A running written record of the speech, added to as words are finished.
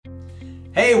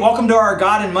Hey, welcome to our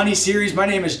God and Money series. My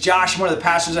name is Josh, I'm one of the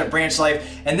pastors at Branch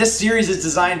Life, and this series is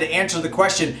designed to answer the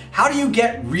question, how do you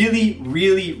get really,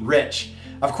 really rich?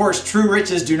 Of course, true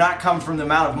riches do not come from the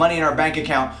amount of money in our bank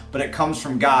account, but it comes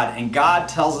from God, and God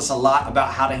tells us a lot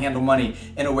about how to handle money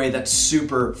in a way that's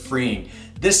super freeing.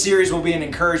 This series will be an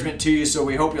encouragement to you, so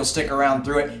we hope you'll stick around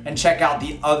through it and check out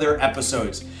the other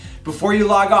episodes. Before you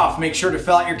log off, make sure to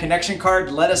fill out your connection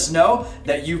card. Let us know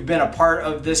that you've been a part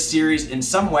of this series in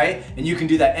some way, and you can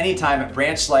do that anytime at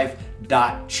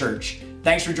branchlife.church.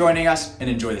 Thanks for joining us, and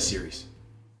enjoy the series.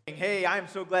 Hey, I'm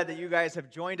so glad that you guys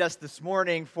have joined us this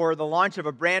morning for the launch of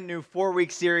a brand new 4-week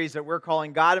series that we're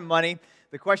calling God and Money.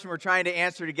 The question we're trying to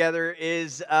answer together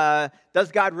is,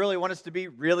 does God really want us to be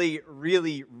really,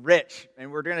 really rich?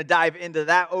 And we're going to dive into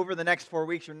that over the next 4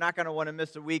 weeks. You're not going to want to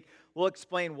miss a week. We'll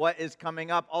explain what is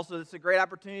coming up. Also, this is a great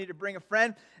opportunity to bring a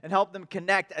friend and help them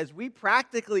connect as we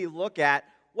practically look at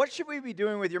what should we be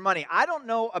doing with your money? I don't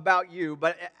know about you,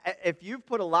 but if you've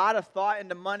put a lot of thought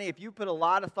into money, if you put a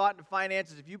lot of thought into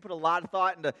finances, if you put a lot of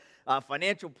thought into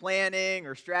financial planning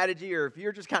or strategy, or if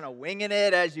you're just kind of winging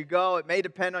it as you go, it may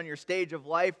depend on your stage of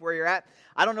life, where you're at.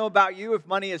 I don't know about you if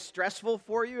money is stressful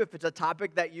for you, if it's a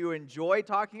topic that you enjoy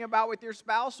talking about with your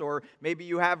spouse, or maybe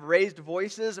you have raised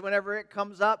voices whenever it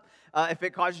comes up. If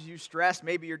it causes you stress,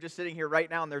 maybe you're just sitting here right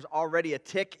now and there's already a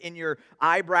tick in your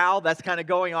eyebrow that's kind of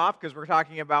going off because we're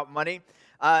talking about money.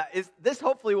 This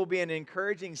hopefully will be an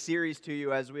encouraging series to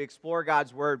you as we explore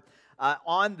God's Word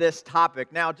on this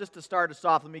topic. Now, just to start us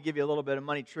off, let me give you a little bit of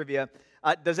money trivia.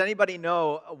 Does anybody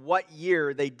know what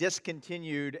year they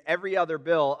discontinued every other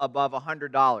bill above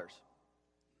 $100?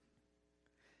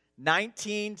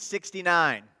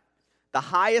 1969. The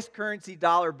highest currency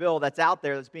dollar bill that's out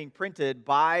there that's being printed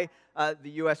by the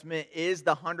U.S. Mint is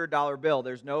the $100 bill.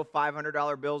 There's no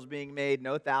 $500 bills being made,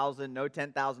 no $1,000, no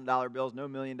 $10,000 bills, no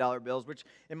 $1 million bills, which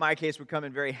in my case would come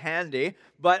in very handy.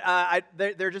 But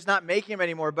they're just not making them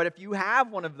anymore. But if you have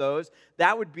one of those,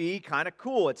 that would be kind of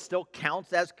cool. It still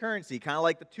counts as currency, kind of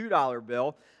like the $2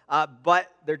 bill, but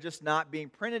they're just not being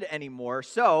printed anymore.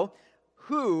 So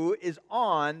who is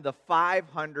on the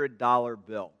 $500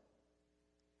 bill?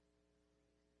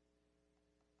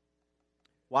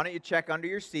 Why don't you check under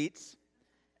your seats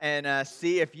and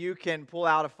see if you can pull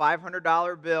out a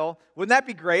 $500 bill. Wouldn't that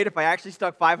be great if I actually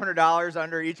stuck $500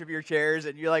 under each of your chairs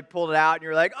and you pulled it out and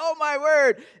you're like, oh my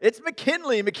word, it's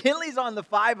McKinley. McKinley's on the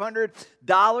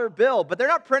 $500 bill. But they're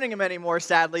not printing them anymore,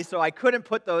 sadly, so I couldn't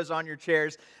put those on your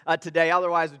chairs today.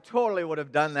 Otherwise, we totally would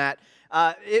have done that.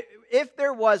 If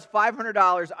there was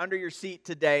 $500 under your seat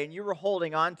today and you were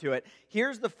holding on to it,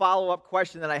 here's the follow-up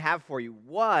question that I have for you.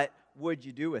 What would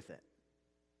you do with it?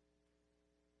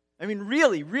 I mean,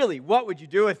 really, what would you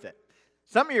do with it?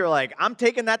 Some of you are like, I'm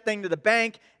taking that thing to the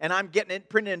bank, and I'm getting it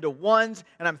printed into ones,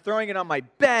 and I'm throwing it on my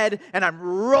bed, and I'm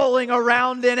rolling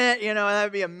around in it. You know,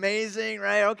 that'd be amazing,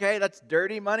 right? Okay, that's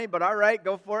dirty money, but all right,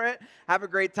 go for it. Have a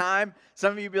great time.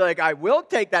 Some of you be like, I will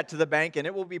take that to the bank, and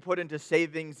it will be put into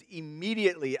savings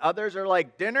immediately. Others are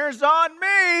like, dinner's on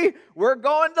me. We're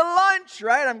going to lunch,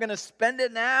 right? I'm going to spend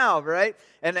it now, right?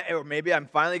 Or maybe I'm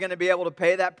finally going to be able to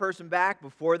pay that person back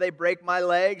before they break my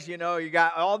legs. You know, you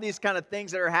got all these kind of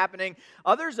things that are happening.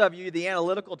 Others of you, the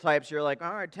analytical types, you're like,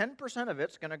 all right, 10% of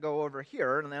it's going to go over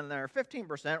here, and then there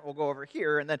 15% will go over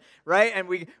here, and then, right? And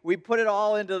we put it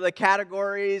all into the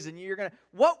categories, and you're going to,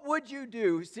 what would you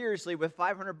do, seriously, with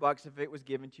 $500 if it was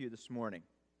given to you this morning?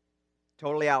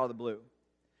 Totally out of the blue.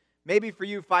 Maybe for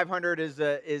you, 500 is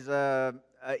a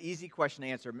easy question to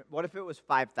answer. What if it was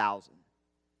 5,000?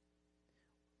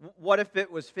 What if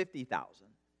it was 50,000?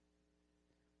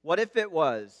 What if it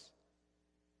was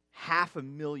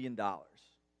 $500,000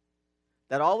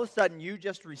 that all of a sudden you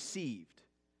just received,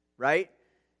 right?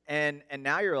 And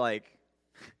now you're like,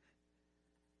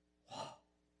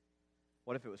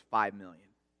 what if it was $5 million?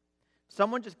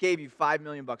 Someone just gave you $5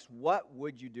 million. What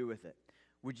would you do with it?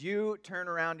 Would you turn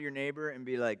around to your neighbor and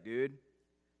be like, dude,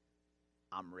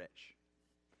 I'm rich.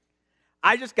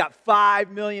 I just got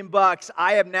 $5 million.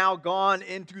 I have now gone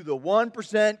into the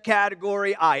 1%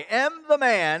 category. I am the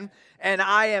man, and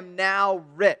I am now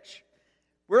rich.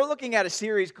 We're looking at a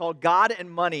series called God and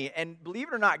Money, and believe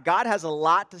it or not, God has a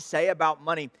lot to say about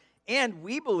money, and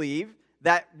we believe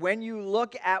that when you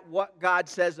look at what God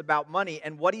says about money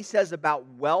and what He says about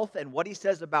wealth and what He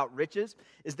says about riches,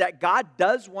 is that God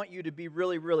does want you to be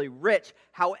really, really rich.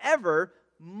 However,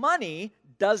 money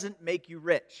doesn't make you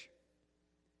rich.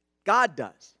 God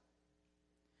does.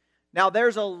 Now,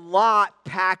 there's a lot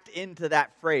packed into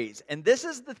that phrase, and this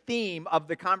is the theme of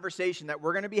the conversation that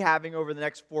we're going to be having over the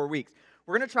next 4 weeks.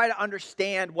 We're going to try to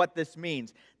understand what this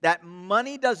means. That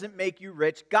money doesn't make you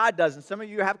rich, God doesn't. Some of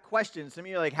you have questions. Some of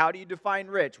you are like, how do you define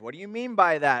rich? What do you mean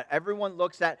by that? Everyone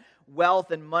looks at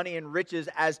wealth and money and riches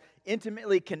as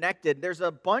intimately connected. There's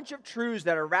a bunch of truths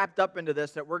that are wrapped up into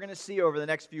this that we're going to see over the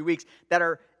next few weeks that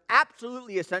are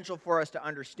absolutely essential for us to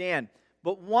understand.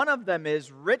 But one of them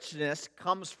is richness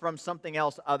comes from something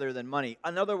else other than money.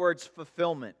 In other words,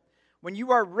 fulfillment. When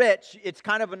you are rich, it's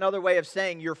kind of another way of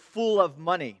saying you're full of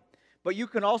money. But you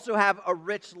can also have a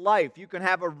rich life. You can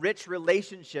have a rich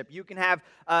relationship. You can have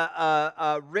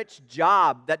a rich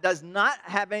job that does not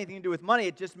have anything to do with money.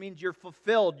 It just means you're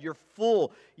fulfilled, you're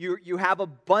full, you have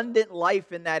abundant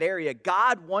life in that area.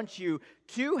 God wants you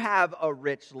to have a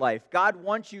rich life. God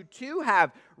wants you to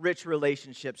have rich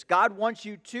relationships. God wants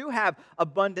you to have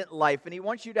abundant life, and He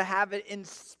wants you to have it in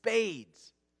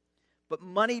spades. But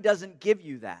money doesn't give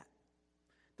you that.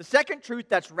 The second truth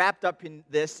that's wrapped up in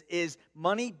this is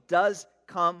money does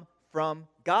come from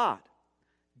God.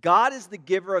 God is the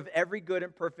giver of every good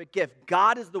and perfect gift.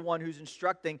 God is the one who's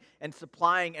instructing and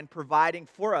supplying and providing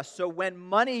for us. So when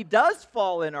money does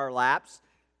fall in our laps,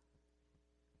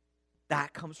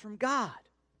 that comes from God.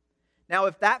 Now,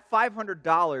 if that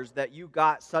 $500 that you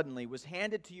got suddenly was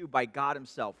handed to you by God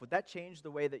Himself, would that change the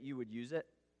way that you would use it?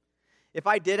 If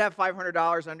I did have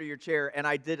 $500 under your chair and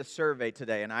I did a survey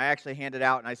today and I actually handed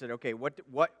out and I said, okay, what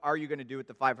are you going to do with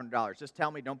the $500? Just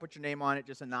tell me. Don't put your name on it.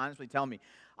 Just anonymously tell me.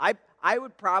 I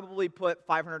would probably put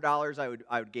 $500.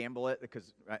 I would gamble it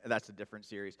because that's a different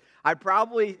series. I'd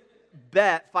probably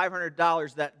bet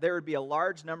 $500 that there would be a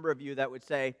large number of you that would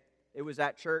say, it was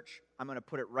at church. I'm going to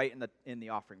put it right in the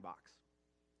offering box.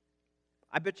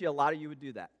 I bet you a lot of you would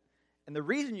do that. And the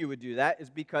reason you would do that is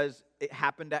because it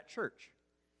happened at church.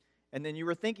 And then you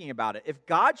were thinking about it. If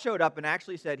God showed up and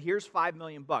actually said, here's $5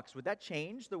 million, would that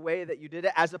change the way that you did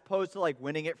it as opposed to like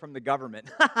winning it from the government?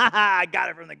 I got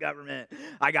it from the government.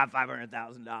 I got $500,000.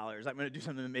 I'm going to do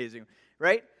something amazing,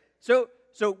 right? So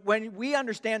when we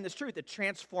understand this truth, it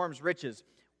transforms riches.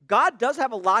 God does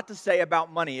have a lot to say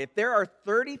about money. If there are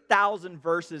 30,000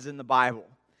 verses in the Bible,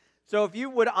 so if you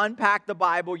would unpack the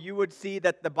Bible, you would see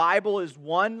that the Bible is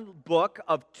one book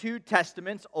of two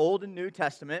testaments, Old and New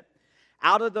Testament.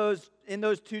 Out of in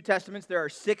those two testaments, there are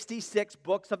 66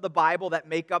 books of the Bible that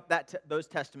make up those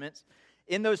testaments.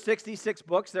 In those 66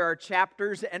 books, there are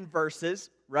chapters and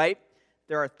verses, right?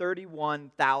 There are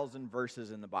 31,000 verses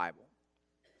in the Bible.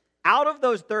 Out of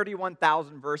those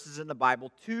 31,000 verses in the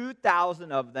Bible,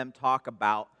 2,000 of them talk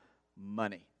about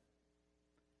money.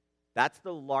 That's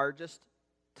the largest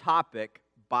topic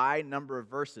by number of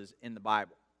verses in the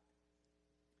Bible,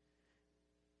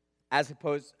 as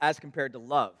compared to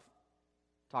love.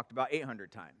 Talked about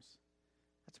 800 times.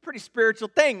 That's a pretty spiritual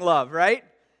thing, love, right?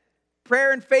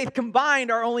 Prayer and faith combined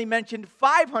are only mentioned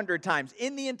 500 times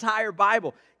in the entire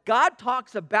Bible. God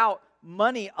talks about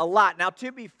money a lot. Now,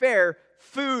 to be fair,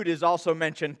 food is also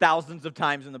mentioned thousands of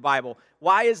times in the Bible.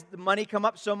 Why is the money come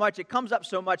up so much? It comes up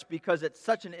so much because it's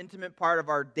such an intimate part of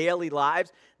our daily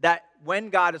lives that when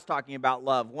God is talking about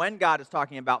love, when God is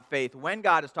talking about faith, when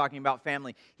God is talking about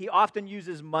family, He often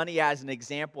uses money as an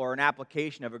example or an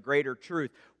application of a greater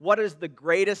truth. What is the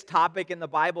greatest topic in the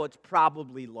Bible? It's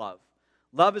probably love.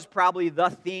 Love is probably the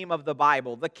theme of the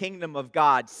Bible, the kingdom of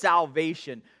God,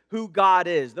 salvation, who God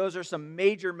is. Those are some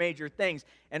major, major things.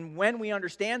 And when we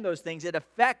understand those things, it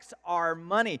affects our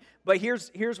money. But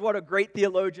here's what a great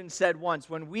theologian said once.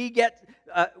 When we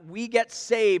get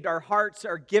saved, our hearts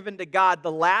are given to God.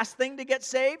 The last thing to get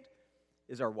saved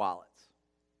is our wallets.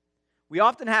 We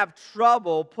often have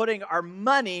trouble putting our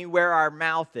money where our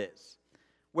mouth is,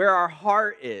 where our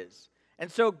heart is. And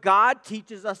so God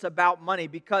teaches us about money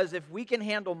because if we can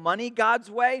handle money God's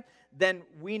way, then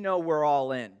we know we're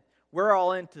all in. We're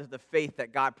all into the faith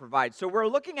that God provides. So we're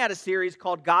looking at a series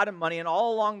called God and Money, and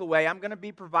all along the way, I'm going to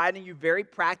be providing you very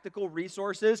practical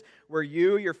resources where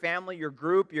you, your family, your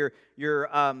group, your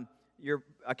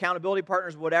accountability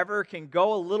partners, whatever, can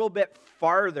go a little bit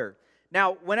farther.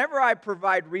 Now, whenever I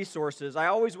provide resources, I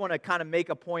always want to kind of make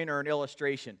a point or an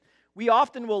illustration. We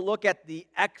often will look at the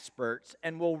experts,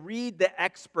 and we'll read the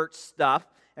expert stuff,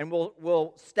 and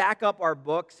we'll stack up our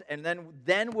books, and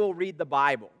then we'll read the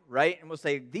Bible, right? And we'll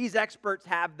say, these experts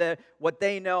have what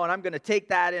they know, and I'm going to take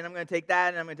that, and I'm going to take that,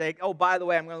 and I'm going to take, oh, by the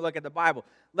way, I'm going to look at the Bible.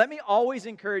 Let me always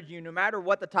encourage you, no matter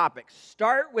what the topic,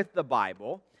 start with the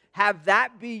Bible, have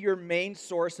that be your main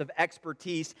source of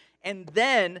expertise, and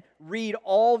then read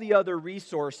all the other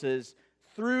resources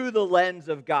through the lens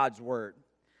of God's Word.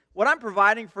 What I'm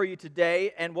providing for you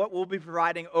today and what we'll be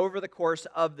providing over the course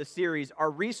of the series are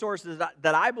resources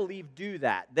that I believe do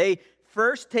that. They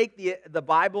first take the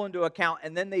Bible into account,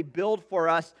 and then they build for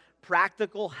us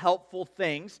practical, helpful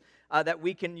things that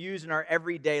we can use in our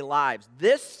everyday lives.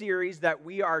 This series that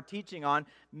we are teaching on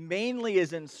mainly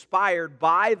is inspired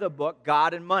by the book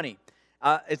God and Money.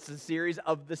 It's a series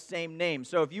of the same name.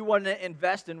 So if you want to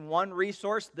invest in one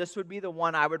resource, this would be the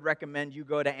one I would recommend you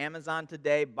go to Amazon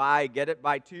today, get it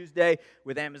by Tuesday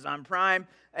with Amazon Prime,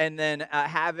 and then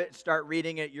have it, start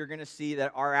reading it. You're going to see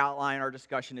that our outline, our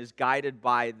discussion is guided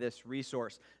by this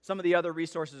resource. Some of the other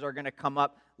resources are going to come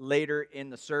up later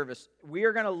in the service. We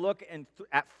are going to look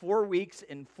at 4 weeks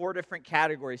in 4 different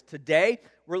categories. Today,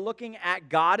 we're looking at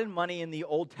God and money in the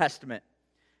Old Testament.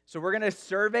 So we're going to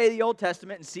survey the Old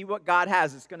Testament and see what God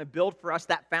has. It's going to build for us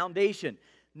that foundation.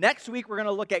 Next week, we're going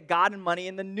to look at God and money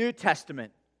in the New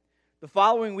Testament. The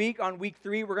following week, on week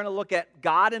 3, we're going to look at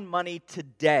God and money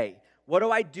today. What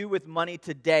do I do with money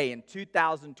today in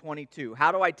 2022?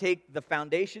 How do I take the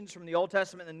foundations from the Old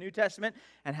Testament and the New Testament,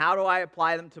 and how do I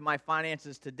apply them to my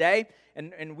finances today?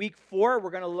 And in week 4,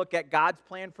 we're going to look at God's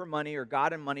plan for money, or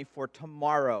God and money for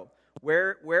tomorrow.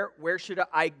 Where should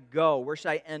I go? Where should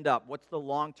I end up? What's the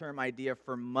long-term idea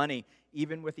for money,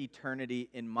 even with eternity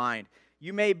in mind?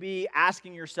 You may be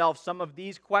asking yourself some of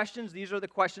these questions. These are the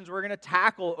questions we're going to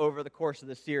tackle over the course of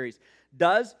the series.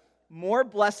 Does more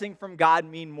blessing from God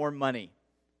mean more money?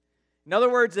 In other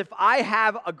words, if I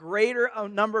have a greater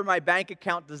number in my bank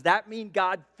account, does that mean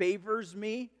God favors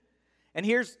me? And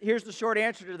here's the short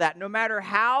answer to that. No matter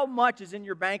how much is in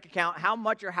your bank account, how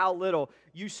much or how little,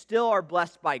 you still are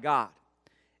blessed by God.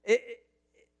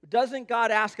 Doesn't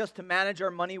God ask us to manage our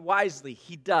money wisely?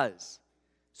 He does.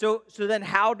 So then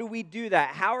how do we do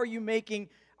that? Are you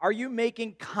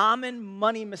making common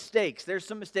money mistakes? There's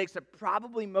some mistakes that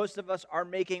probably most of us are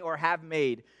making or have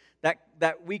made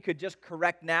that we could just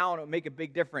correct now and it would make a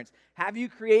big difference. Have you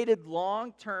created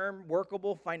long-term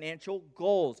workable financial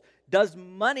goals? Does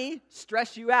money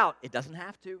stress you out? It doesn't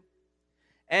have to.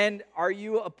 And are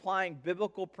you applying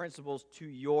biblical principles to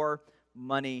your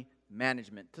money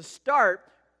management? To start,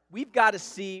 we've got to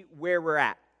see where we're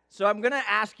at. So I'm going to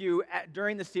ask you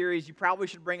during the series, you probably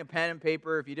should bring a pen and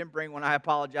paper. If you didn't bring one, I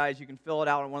apologize. You can fill it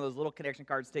out on one of those little connection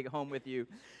cards, take it home with you.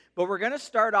 But we're going to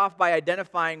start off by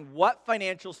identifying what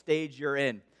financial stage you're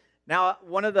in. Now,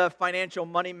 one of the financial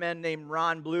money men named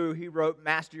Ron Blue, he wrote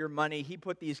Master Your Money. He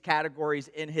put these categories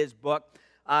in his book.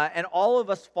 And all of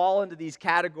us fall into these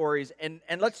categories. And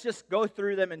let's just go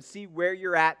through them and see where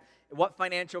you're at, what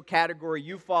financial category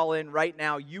you fall in right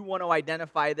now. You want to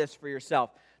identify this for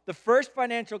yourself. The first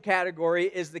financial category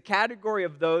is the category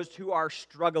of those who are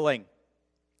struggling.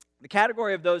 The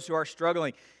category of those who are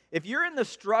struggling. If you're in the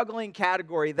struggling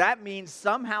category, that means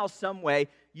somehow, some way,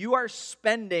 you are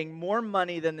spending more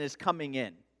money than is coming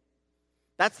in.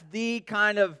 That's the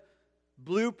kind of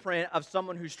blueprint of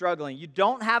someone who's struggling. You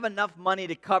don't have enough money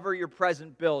to cover your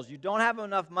present bills. You don't have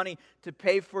enough money to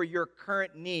pay for your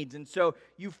current needs. And so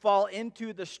you fall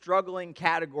into the struggling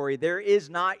category. There is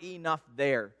not enough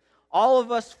there. All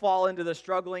of us fall into the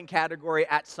struggling category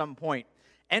at some point.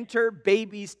 Enter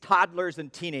babies, toddlers,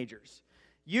 and teenagers.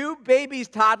 You babies,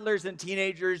 toddlers, and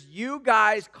teenagers, you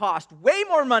guys cost way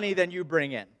more money than you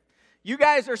bring in. You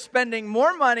guys are spending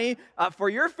more money for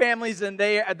your families than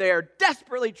they are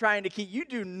desperately trying to keep. You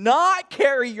do not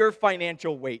carry your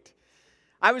financial weight.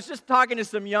 I was just talking to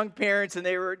some young parents, and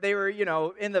they were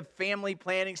in the family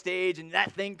planning stage, and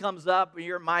that thing comes up. When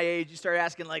you're my age, you start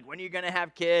asking, like, when are you going to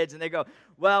have kids? And they go,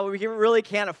 well, we really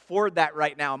can't afford that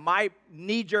right now. My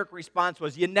knee-jerk response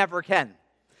was, you never can.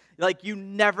 Like, you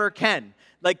never can.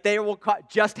 Like, they will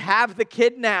just have the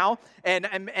kid now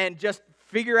and just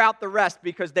figure out the rest,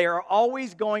 because they are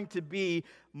always going to be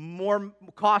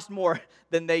cost more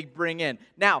than they bring in.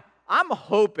 Now, I'm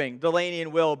hoping Delaney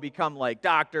and Will become like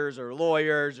doctors or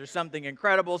lawyers or something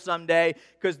incredible someday,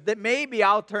 because maybe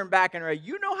I'll turn back and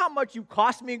you know how much you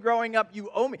cost me growing up? You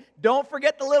owe me. Don't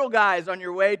forget the little guys on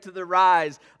your way to the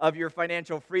rise of your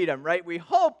financial freedom, right? We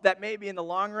hope that maybe in the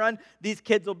long run, these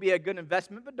kids will be a good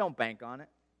investment, but don't bank on it.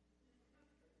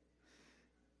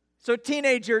 So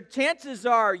teenager, chances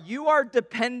are you are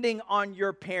depending on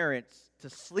your parents to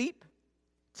sleep,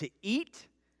 to eat,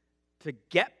 to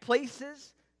get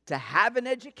places, to have an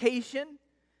education,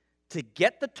 to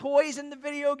get the toys and the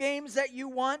video games that you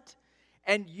want,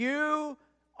 and you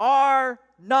are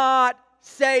not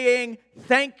saying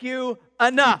thank you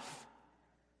enough.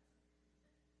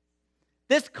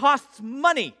 This costs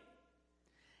money,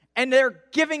 and they're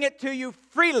giving it to you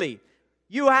freely.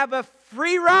 You have a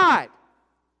free ride.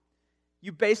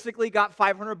 You basically got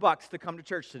 $500 to come to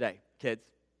church today, kids.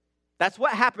 That's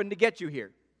what happened to get you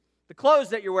here. The clothes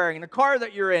that you're wearing, the car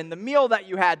that you're in, the meal that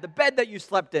you had, the bed that you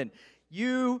slept in.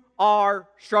 You are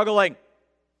struggling.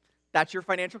 That's your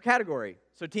financial category.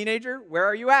 So teenager, where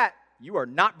are you at? You are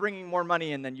not bringing more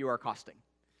money in than you are costing.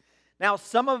 Now,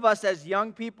 some of us as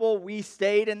young people, we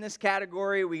stayed in this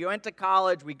category. We went to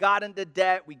college, we got into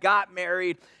debt, we got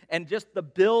married, and just the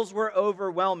bills were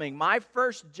overwhelming. My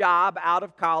first job out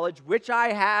of college, which I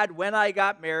had when I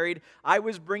got married, I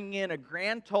was bringing in a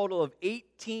grand total of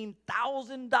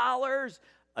 $18,000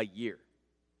 a year.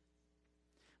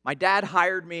 My dad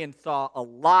hired me and saw a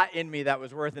lot in me that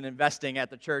was worth an investing at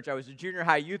the church. I was a junior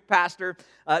high youth pastor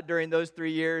during those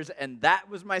 3 years, and that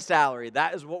was my salary.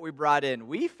 That is what we brought in.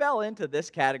 We fell into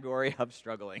this category of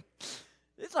struggling.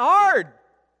 It's hard.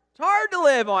 It's hard to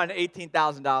live on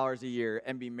 $18,000 a year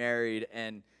and be married,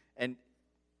 and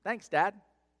thanks, Dad.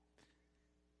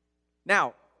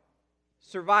 Now,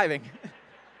 surviving.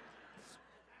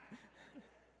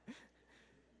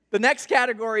 The next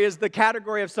category is the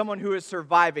category of someone who is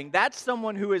surviving. That's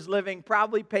someone who is living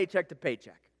probably paycheck to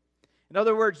paycheck. In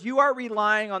other words, you are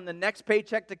relying on the next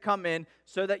paycheck to come in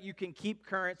so that you can keep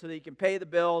current, so that you can pay the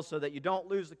bills, so that you don't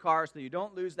lose the car, so that you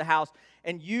don't lose the house,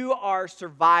 and you are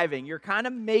surviving. You're kind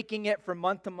of making it from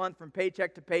month to month, from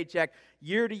paycheck to paycheck,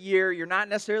 year to year. You're not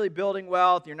necessarily building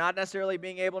wealth. You're not necessarily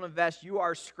being able to invest. You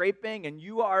are scraping, and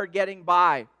you are getting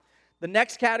by. The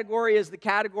next category is the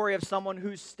category of someone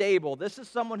who's stable. This is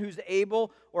someone who's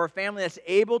able, or a family that's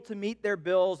able to meet their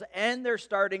bills, and they're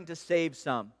starting to save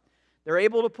some. They're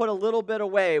able to put a little bit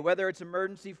away, whether it's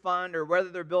emergency fund or whether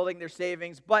they're building their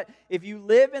savings. But if you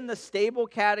live in the stable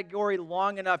category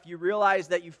long enough, you realize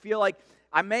that you feel like,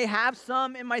 I may have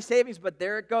some in my savings, but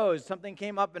there it goes. Something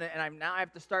came up in it, and now I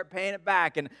have to start paying it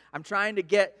back. And I'm trying to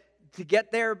get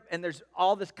there, and there's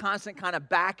all this constant kind of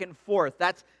back and forth.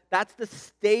 That's the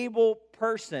stable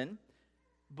person,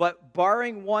 but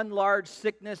barring one large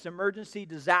sickness, emergency,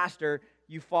 disaster,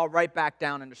 you fall right back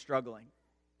down into struggling.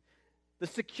 The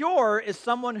secure is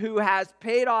someone who has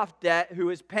paid off debt,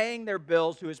 who is paying their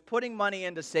bills, who is putting money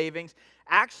into savings,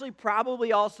 actually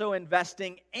probably also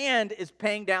investing, and is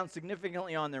paying down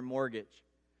significantly on their mortgage.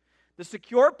 The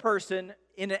secure person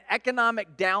in an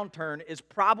economic downturn is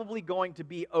probably going to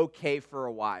be okay for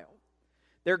a while.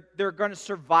 They're going to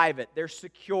survive it. They're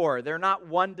secure. They're not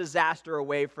one disaster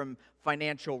away from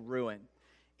financial ruin.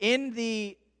 In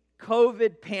the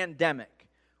COVID pandemic,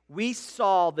 we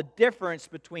saw the difference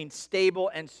between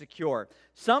stable and secure.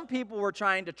 Some people were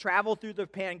trying to travel through the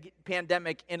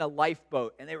pandemic in a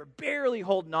lifeboat, and they were barely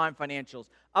holding on financials.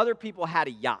 Other people had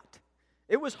a yacht.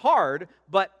 It was hard,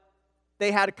 but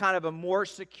they had a kind of a more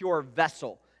secure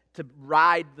vessel to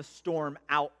ride the storm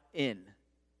out in.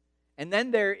 And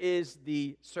then there is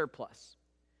the surplus.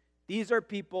 These are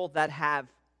people that have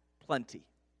plenty.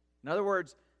 In other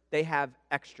words, they have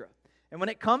extra. And when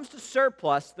it comes to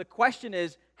surplus, the question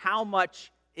is, how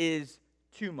much is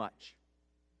too much?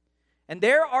 And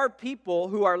there are people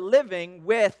who are living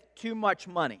with too much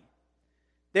money.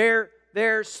 They're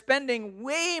spending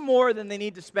way more than they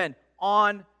need to spend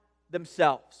on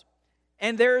themselves.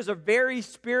 And there is a very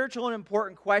spiritual and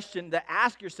important question to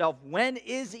ask yourself: when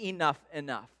is enough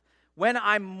enough? When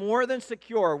I'm more than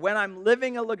secure, when I'm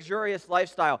living a luxurious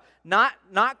lifestyle, not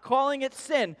calling it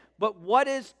sin, but what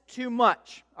is too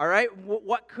much, all right?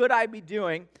 What could I be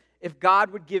doing if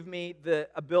God would give me the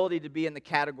ability to be in the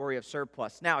category of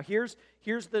surplus? Now, here's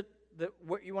the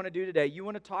what you want to do today. You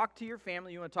want to talk to your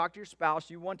family, you want to talk to your spouse,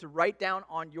 you want to write down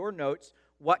on your notes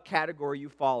what category you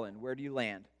fall in. Where do you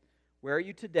land? Where are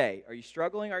you today? Are you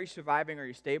struggling? Are you surviving? Are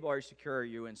you stable? Are you secure? Are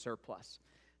you in surplus?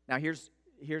 Now, here's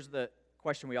the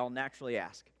question we all naturally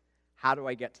ask: how do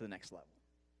I get to the next level?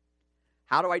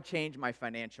 How do I change my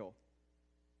financial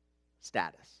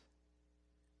status?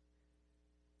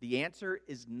 The answer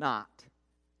is not,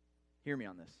 hear me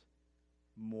on this,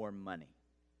 more money.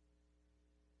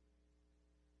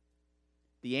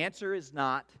 The answer is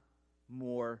not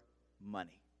more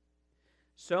money.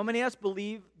 So many of us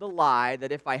believe the lie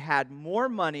that if I had more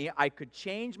money, I could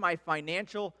change my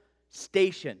financial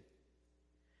station.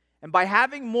 And by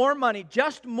having more money,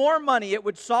 just more money, it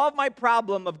would solve my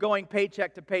problem of going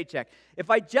paycheck to paycheck.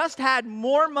 If I just had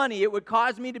more money, it would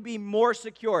cause me to be more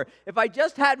secure. If I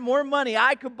just had more money,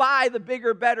 I could buy the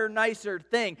bigger, better, nicer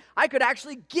thing. I could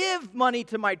actually give money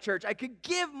to my church. I could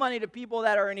give money to people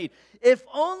that are in need. If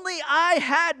only I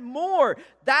had more,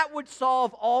 that would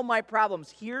solve all my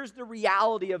problems. Here's the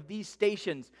reality of these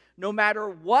stations. No matter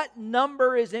what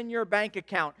number is in your bank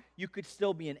account, you could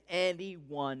still be in any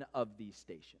one of these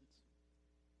stations.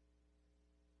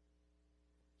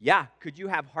 Yeah, could you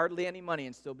have hardly any money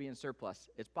and still be in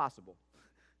surplus? It's possible.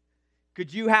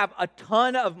 Could you have a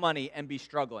ton of money and be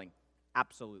struggling?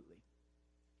 Absolutely.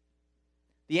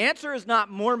 The answer is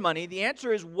not more money. The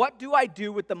answer is, what do I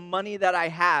do with the money that I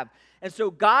have? And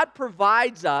so God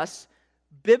provides us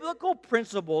biblical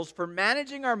principles for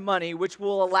managing our money, which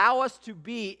will allow us to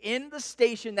be in the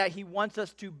station that He wants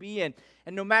us to be in.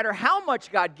 And no matter how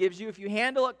much God gives you, if you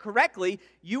handle it correctly,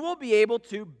 you will be able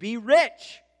to be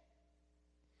rich.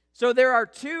 So there are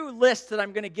 2 lists that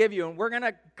I'm going to give you, and we're going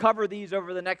to cover these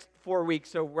over the next 4 weeks,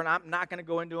 so I'm not going to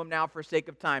go into them now for sake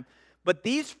of time. But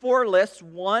these 4 lists,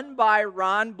 one by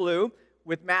Ron Blue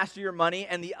with Master Your Money,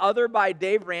 and the other by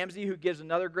Dave Ramsey, who gives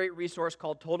another great resource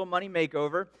called Total Money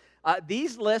Makeover.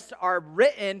 These lists are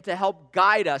written to help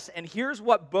guide us, and here's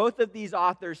what both of these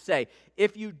authors say.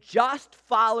 If you just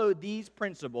follow these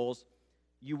principles,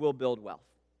 you will build wealth.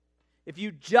 If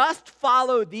you just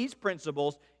follow these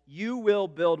principles, you will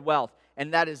build wealth.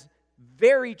 And that is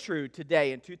very true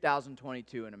today in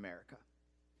 2022 in America.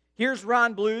 Here's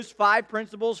Ron Blue's 5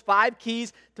 principles, 5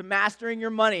 keys to mastering your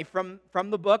money from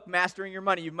the book, Mastering Your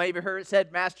Money. You may have heard it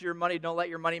said, master your money, don't let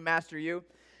your money master you.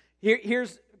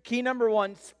 Here's key number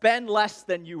 1, spend less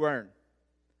than you earn.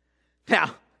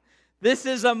 Now, this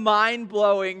is a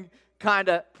mind-blowing kind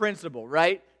of principle,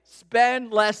 right?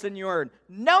 Spend less than you earn.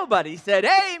 Nobody said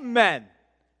amen,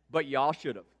 but y'all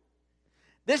should have.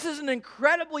 This is an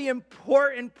incredibly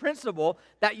important principle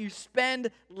that you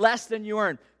spend less than you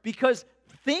earn, because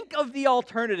think of the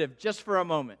alternative just for a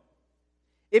moment.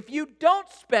 If you don't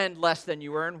spend less than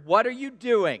you earn, what are you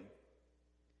doing?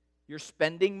 You're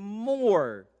spending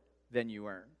more than you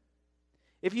earn.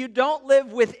 If you don't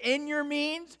live within your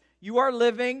means, you are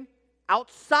living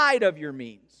outside of your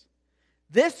means.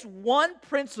 This one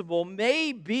principle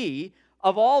may be,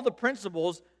 of all the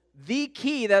principles, the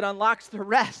key that unlocks the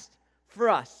rest for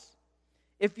us.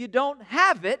 If you don't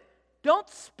have it, don't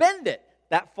spend it.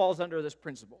 That falls under this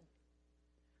principle.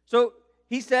 So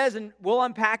he says, and we'll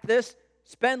unpack this,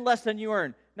 spend less than you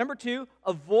earn. Number 2,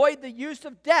 avoid the use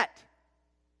of debt.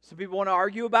 Some people want to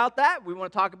argue about that. We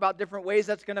want to talk about different ways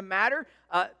that's going to matter.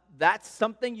 That's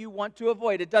something you want to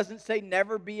avoid. It doesn't say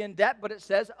never be in debt, but it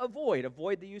says avoid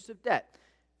the use of debt.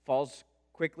 Falls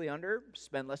quickly under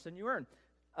spend less than you earn.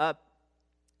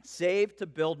 Save to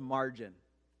build margin.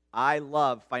 I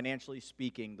love, financially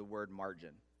speaking, the word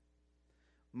margin.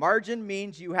 Margin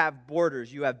means you have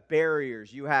borders, you have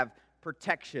barriers, you have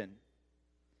protection.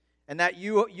 And that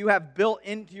you have built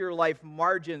into your life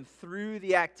margin through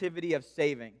the activity of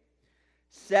saving.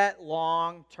 Set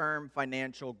long-term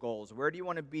financial goals. Where do you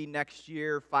want to be next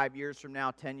year, 5 years from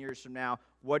now, 10 years from now?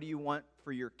 What do you want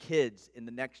for your kids in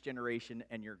the next generation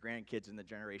and your grandkids in the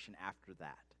generation after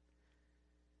that?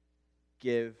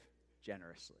 Give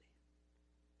generously.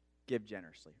 Give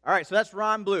generously. All right, so that's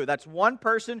Ron Blue. That's one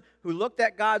person who looked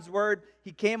at God's Word.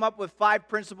 He came up with 5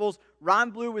 principles.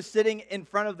 Ron Blue was sitting in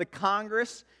front of the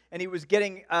Congress, and he was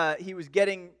getting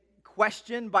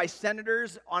questioned by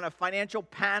senators on a financial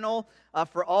panel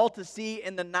for all to see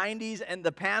in the 90s. And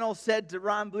the panel said to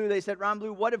Ron Blue, they said, Ron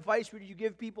Blue, what advice would you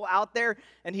give people out there?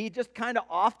 And he just kind of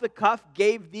off the cuff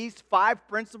gave these 5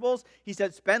 principles. He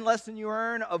said, spend less than you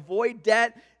earn, avoid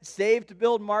debt, save to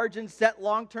build margin, set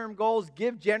long-term goals,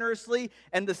 give generously.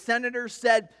 And the senators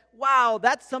said, wow,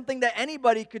 that's something that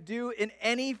anybody could do in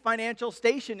any financial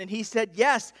station. And he said,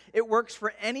 yes, it works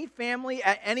for any family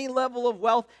at any level of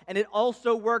wealth, and it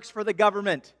also works for the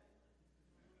government.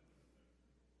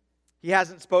 He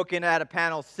hasn't spoken at a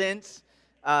panel since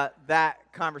that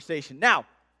conversation. Now,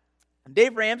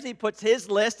 Dave Ramsey puts his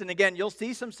list, and again, you'll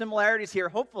see some similarities here,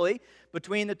 hopefully,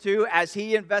 between the two as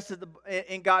he invested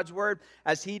in God's Word,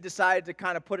 as he decided to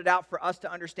kind of put it out for us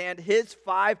to understand. His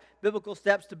 5 biblical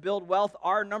steps to build wealth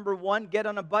are, number 1, get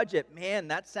on a budget. Man,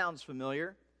 that sounds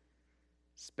familiar.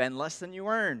 Spend less than you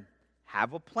earn.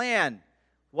 Have a plan.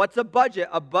 What's a budget?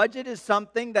 A budget is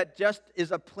something that just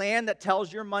is a plan that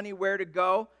tells your money where to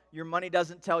go. Your money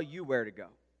doesn't tell you where to go.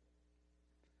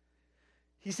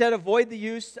 He said avoid the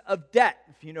use of debt.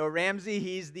 If you know Ramsey,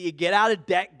 he's the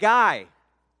get-out-of-debt guy.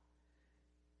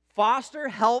 Foster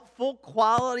helpful,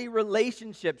 quality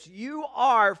relationships. You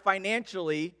are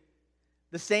financially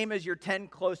the same as your 10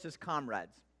 closest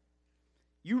comrades.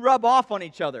 You rub off on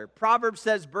each other. Proverbs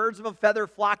says birds of a feather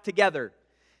flock together.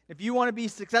 If you want to be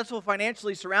successful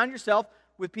financially, surround yourself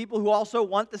with people who also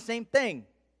want the same thing.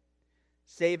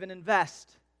 Save and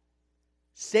invest.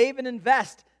 Save and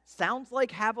invest. Sounds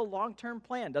like have a long-term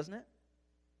plan, doesn't it?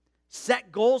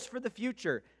 Set goals for the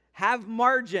future. Have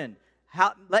margin.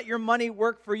 Let your money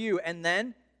work for you. And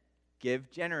then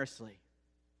give generously.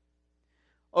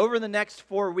 Over the next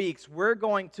 4 weeks, we're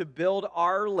going to build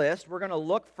our list. We're going to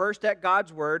look first at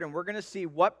God's Word, and we're going to see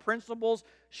what principles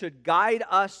should guide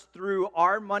us through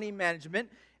our money management.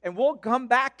 And we'll come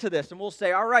back to this, and we'll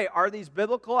say, all right, are these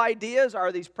biblical ideas?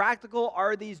 Are these practical?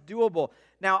 Are these doable?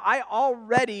 Now, I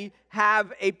already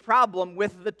have a problem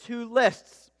with the 2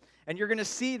 lists. And you're going to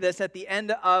see this at the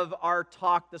end of our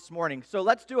talk this morning. So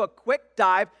let's do a quick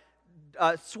dive,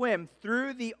 swim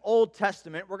through the Old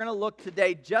Testament. We're going to look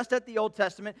today just at the Old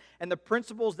Testament and the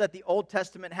principles that the Old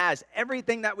Testament has.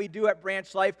 Everything that we do at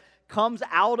Branch Life comes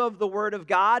out of the Word of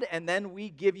God, and then we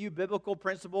give you biblical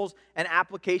principles and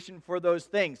application for those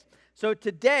things. So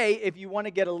today, if you want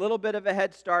to get a little bit of a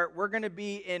head start, we're going to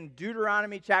be in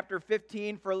Deuteronomy chapter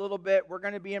 15 for a little bit. We're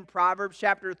going to be in Proverbs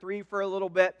chapter 3 for a little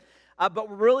bit. But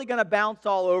we're really going to bounce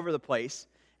all over the place.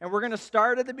 And we're going to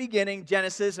start at the beginning,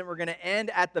 Genesis, and we're going to end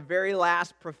at the very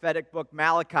last prophetic book,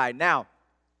 Malachi. Now,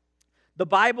 the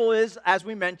Bible is, as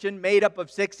we mentioned, made up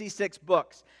of 66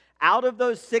 books. Out of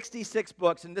those 66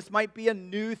 books, and this might be a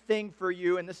new thing for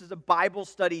you, and this is a Bible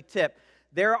study tip,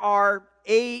 there are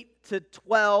 8 to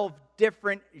 12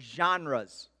 different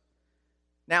genres.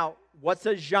 Now, what's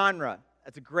a genre?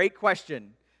 That's a great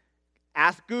question.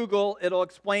 Ask Google, it'll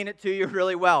explain it to you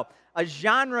really well. A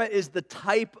genre is the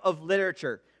type of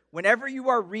literature. Whenever you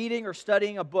are reading or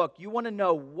studying a book, you want to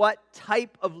know what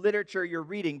type of literature you're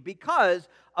reading, because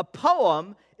a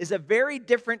poem is a very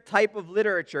different type of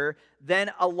literature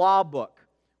than a law book,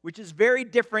 which is very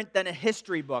different than a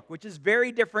history book, which is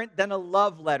very different than a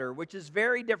love letter, which is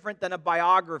very different than a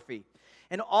biography.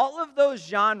 And all of those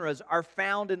genres are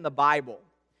found in the Bible.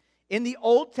 In the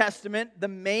Old Testament, the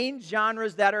main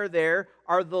genres that are there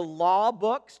are the law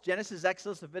books, Genesis,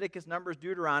 Exodus, Leviticus, Numbers,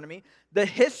 Deuteronomy, the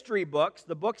history books,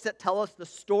 the books that tell us the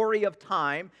story of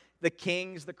time, the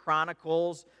Kings, the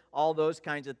Chronicles, all those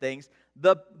kinds of things,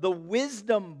 the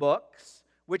wisdom books,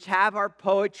 which have our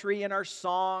poetry and our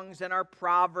songs and our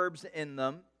proverbs in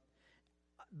them,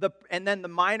 and then the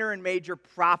minor and major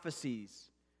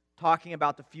prophecies talking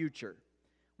about the future.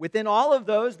 Within all of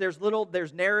those, there's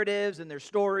narratives and there's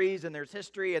stories and there's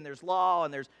history and there's law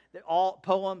and there's all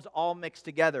poems all mixed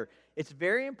together. It's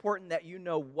very important that you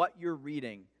know what you're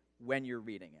reading when you're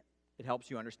reading it. It helps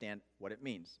you understand what it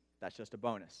means. That's just a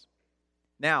bonus.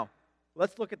 Now,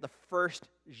 let's look at the first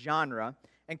genre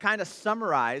and kind of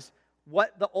summarize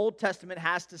what the Old Testament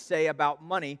has to say about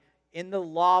money in the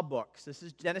law books. This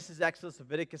is Genesis, Exodus,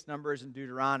 Leviticus, Numbers, and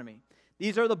Deuteronomy.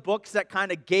 These are the books that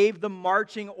kind of gave the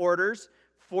marching orders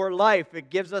for life. It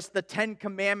gives us the 10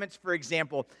 Commandments, for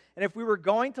example. And if we were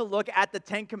going to look at the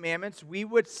 10 Commandments, we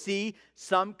would see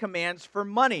some commands for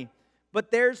money.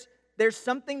 But there's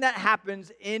something that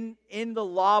happens in the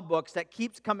law books that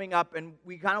keeps coming up, and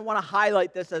we kind of want to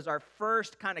highlight this as our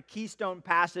first kind of keystone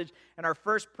passage and our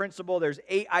first principle. There's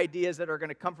 8 ideas that are going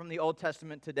to come from the Old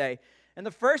Testament today. And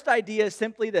the first idea is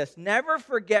simply this: never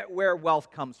forget where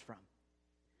wealth comes from.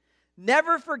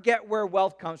 Never forget where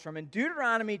wealth comes from. In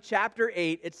Deuteronomy chapter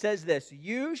 8, it says this: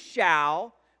 you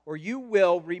shall, or you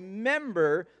will,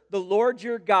 remember the Lord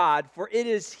your God, for it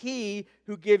is He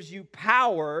who gives you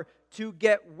power to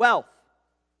get wealth.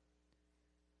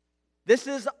 This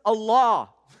is a law.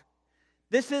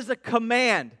 This is a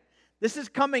command. This is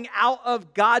coming out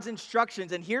of God's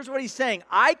instructions. And here's what He's saying: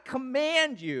 I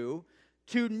command you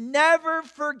to never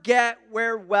forget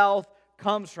where wealth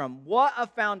comes from. What a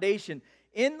foundation.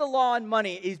 In the law and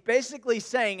money, He's basically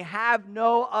saying, have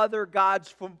no other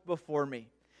gods before me.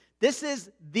 This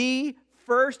is the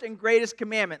first and greatest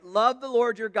commandment. Love the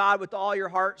Lord your God with all your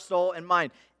heart, soul, and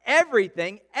mind.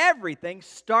 Everything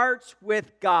starts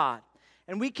with God.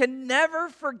 And we can never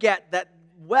forget that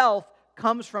wealth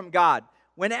comes from God.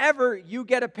 Whenever you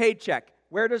get a paycheck,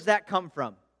 where does that come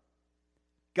from?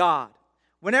 God.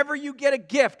 Whenever you get a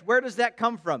gift, where does that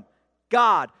come from?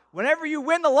 God. Whenever you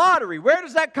win the lottery, where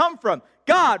does that come from?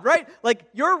 God, right? Like,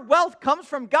 your wealth comes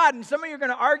from God. And some of you are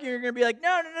going to argue, you're going to be like,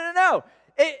 no.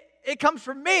 It comes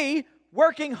from me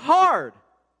working hard.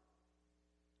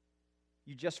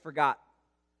 You just forgot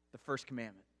the first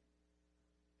commandment.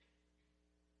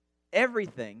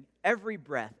 Everything, every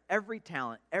breath, every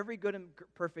talent, every good and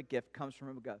perfect gift comes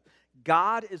from God.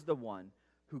 God is the one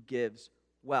who gives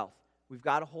wealth. We've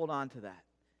got to hold on to that.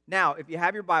 Now, if you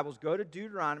have your Bibles, go to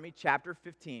Deuteronomy chapter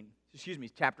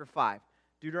 5.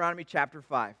 Deuteronomy chapter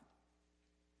 5.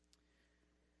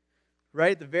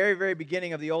 Right at the very, very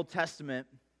beginning of the Old Testament,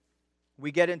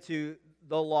 we get into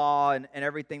the law and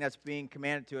everything that's being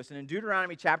commanded to us. And in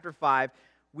Deuteronomy chapter 5,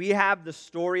 we have the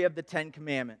story of the 10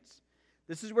 Commandments.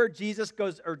 This is where this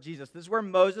is where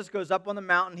Moses goes up on the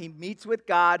mountain. He meets with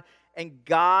God, and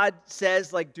God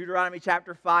says, like Deuteronomy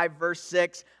chapter 5, verse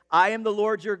 6, I am the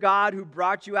Lord your God who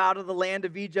brought you out of the land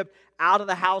of Egypt, out of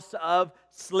the house of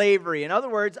slavery. In other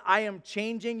words, I am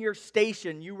changing your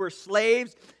station. You were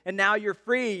slaves, and now you're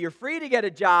free. You're free to get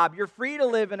a job. You're free to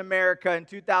live in America in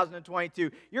 2022.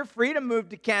 You're free to move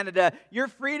to Canada. You're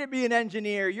free to be an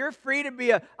engineer. You're free to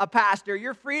be a pastor.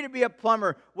 You're free to be a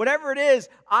plumber. Whatever it is,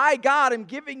 I, God, am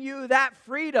giving you that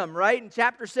freedom, right? In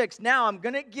chapter 6, now I'm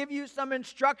going to give you some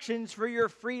instructions for your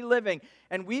free living.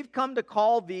 And we've come to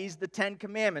call these the Ten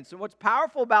Commandments. And what's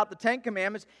powerful about the Ten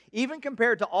Commandments, even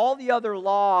compared to all the other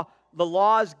the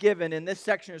laws given in this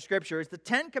section of Scripture, is the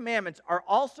Ten Commandments are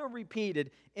also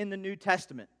repeated in the New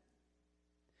Testament.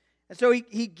 And so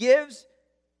he gives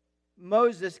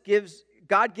Moses,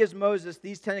 God gives Moses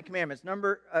these Ten Commandments.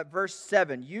 Verse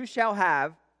 7, you shall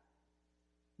have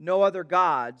no other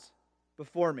gods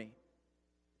before me.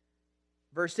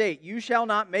 Verse 8, you shall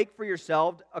not make for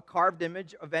yourself a carved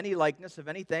image of any likeness of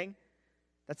anything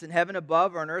that's in heaven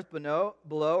above or on earth below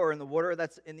or in the water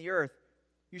that's in the earth.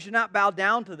 You shall not bow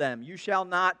down to them. You shall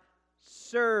not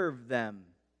serve them.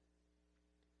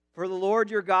 For the Lord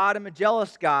your God am a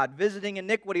jealous God, visiting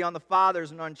iniquity on the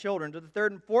fathers and on children to the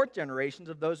third and fourth generations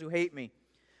of those who hate me.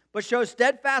 But show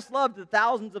steadfast love to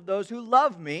thousands of those who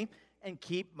love me and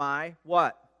keep my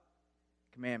what?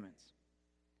 Commandments.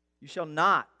 You shall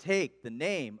not take the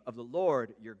name of the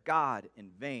Lord your God in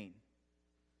vain.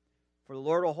 For the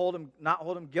Lord will not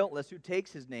hold him guiltless who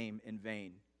takes his name in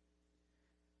vain.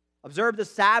 Observe the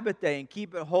Sabbath day and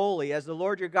keep it holy, as the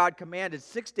Lord your God commanded.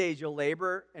 6 days you'll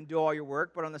labor and do all your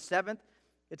work, but on the seventh,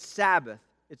 it's Sabbath.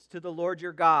 It's to the Lord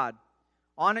your God.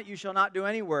 On it you shall not do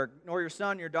any work, nor your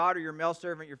son, your daughter, your male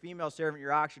servant, your female servant,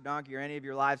 your ox, your donkey, or any of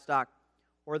your livestock,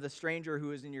 or the stranger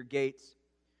who is in your gates.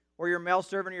 Or your male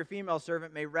servant or your female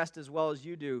servant may rest as well as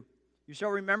you do. You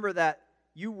shall remember that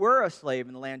you were a slave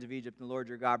in the land of Egypt, and the Lord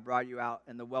your God brought you out,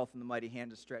 and the wealth and the mighty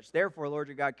hand is stretched. Therefore, Lord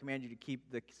your God commanded you to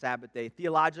keep the Sabbath day.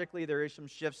 Theologically, there is some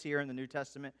shifts here in the New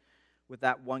Testament with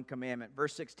that one commandment.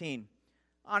 Verse 16,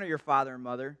 honor your father and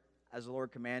mother, as the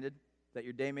Lord commanded, that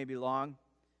your day may be long,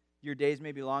 your days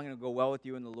may be long, and it will go well with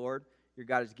you in the Lord your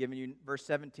God has given you. Verse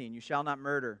 17, you shall not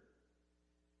murder,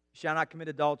 you shall not commit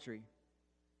adultery,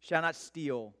 you shall not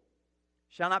steal,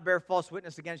 you shall not bear false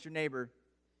witness against your neighbor,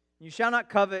 you shall not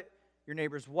covet your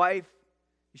neighbor's wife.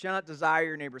 You shall not desire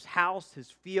your neighbor's house, his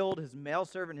field, his male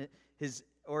servant, his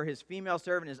female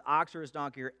servant, his ox or his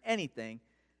donkey, or anything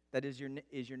that is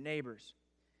your neighbor's.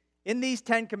 In these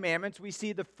 10 commandments, we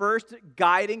see the first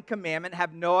guiding commandment,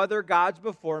 have no other gods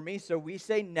before me. So we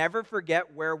say never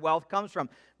forget where wealth comes from.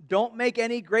 Don't make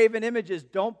any graven images.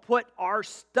 Don't put our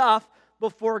stuff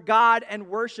before God and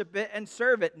worship it and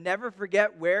serve it. Never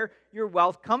forget where your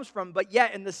wealth comes from. But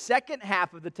yet, in the second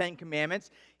half of the 10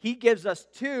 commandments, he gives us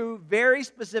two very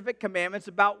specific commandments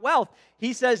about wealth.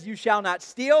 He says, you shall not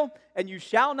steal and you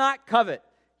shall not covet.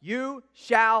 You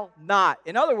shall not.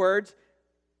 In other words,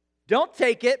 don't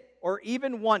take it or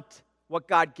even want what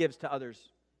God gives to others.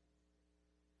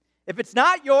 If it's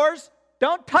not yours,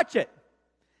 don't touch it.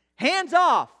 Hands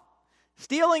off.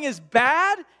 Stealing is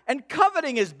bad and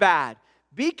coveting is bad.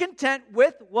 Be content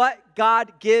with what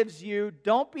God gives you.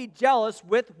 Don't be jealous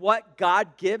with what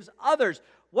God gives others.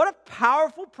 What a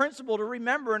powerful principle to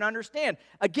remember and understand.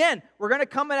 Again, we're going to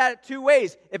come at it two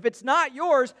ways. If it's not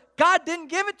yours, God didn't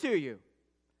give it to you.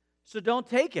 So don't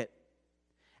take it.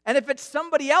 And if it's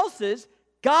somebody else's,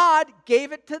 God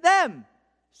gave it to them.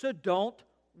 So don't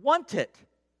want it.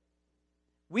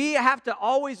 We have to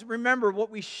always remember what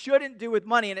we shouldn't do with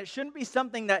money, and it shouldn't be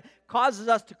something that causes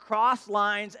us to cross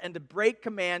lines and to break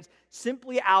commands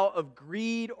simply out of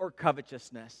greed or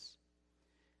covetousness.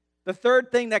 The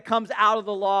third thing that comes out of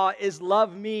the law is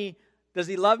love me. Does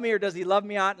he love me or does he love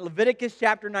me not? In Leviticus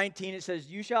chapter 19, it says,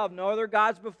 you shall have no other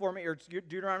gods before me, or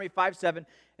Deuteronomy 5:7.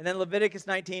 And then Leviticus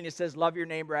 19, it says, love your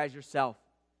neighbor as yourself.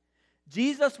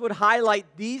 Jesus would highlight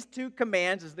these two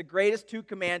commands as the greatest two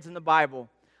commands in the Bible.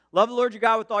 Love the Lord your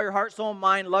God with all your heart, soul, and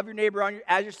mind. Love your neighbor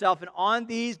as yourself. And on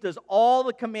these does all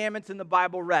the commandments in the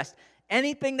Bible rest.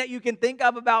 Anything that you can think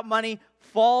of about money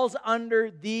falls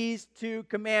under these two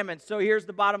commandments. So here's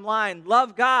the bottom line.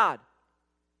 Love God.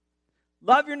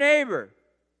 Love your neighbor.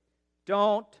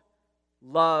 Don't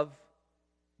love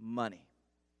money.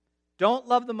 Don't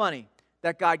love the money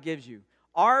that God gives you.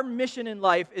 Our mission in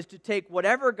life is to take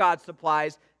whatever God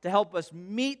supplies to help us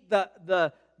meet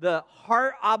the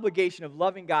heart obligation of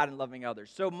loving God and loving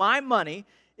others. So my money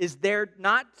is there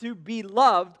not to be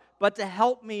loved, but to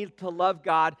help me to love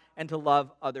God and to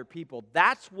love other people.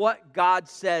 That's what God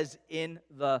says in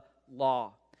the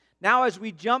law. Now, as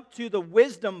we jump to the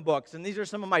wisdom books, and these are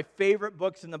some of my favorite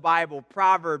books in the Bible,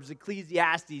 Proverbs,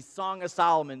 Ecclesiastes, Song of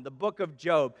Solomon, the book of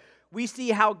Job, we see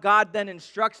how God then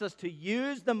instructs us to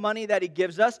use the money that he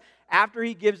gives us after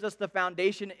he gives us the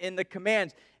foundation in the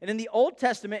commands. And in the Old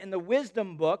Testament, in the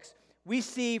wisdom books, we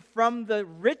see from the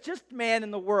richest man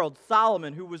in the world,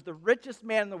 Solomon, who was the richest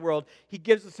man in the world, he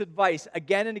gives us advice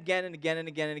again and again and again and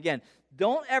again and again.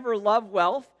 Don't ever love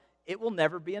wealth. It will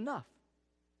never be enough.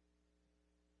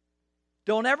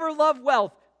 Don't ever love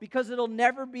wealth because it'll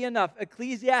never be enough.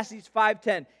 Ecclesiastes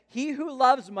 5:10, he who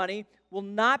loves money will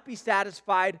not be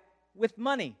satisfied with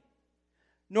money,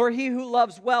 nor he who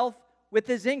loves wealth with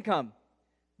his income.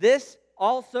 This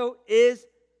also is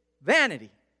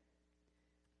vanity.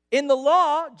 In the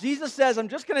law, Jesus says, I'm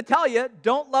just going to tell you,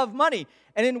 don't love money.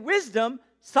 And in wisdom,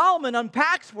 Solomon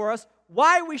unpacks for us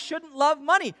why we shouldn't love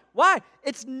money. Why?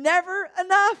 It's never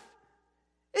enough.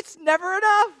 It's never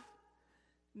enough.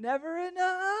 Never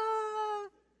enough.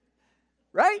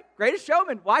 Right? Greatest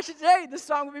Showman. Watch it today. This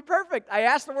song would be perfect. I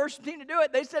asked the worship team to do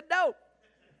it. They said no.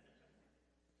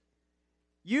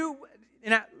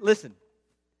 Listen,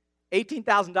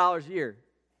 $18,000 a year.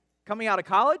 Coming out of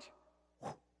college?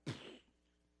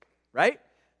 Right?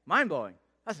 Mind-blowing.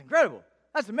 That's incredible.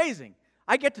 That's amazing.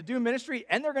 I get to do ministry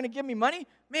and they're going to give me money?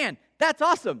 Man, that's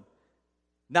awesome.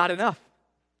 Not enough.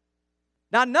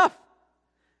 Not enough.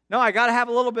 No, I got to have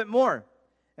a little bit more.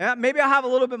 Maybe I'll have a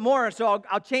little bit more, so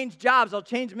I'll change jobs, I'll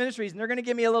change ministries, and they're going to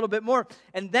give me a little bit more.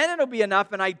 And then it'll be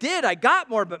enough, and I got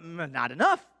more, but not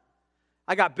enough.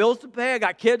 I got bills to pay, I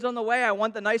got kids on the way, I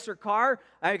want the nicer car,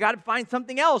 I got to find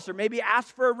something else, or maybe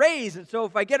ask for a raise. And so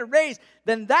if I get a raise,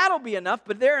 then that'll be enough,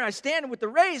 but there I stand with the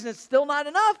raise, and it's still not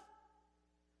enough.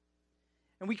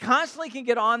 And we constantly can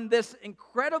get on this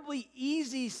incredibly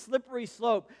easy, slippery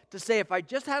slope to say, if I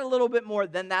just had a little bit more,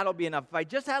 then that'll be enough. If I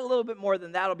just had a little bit more,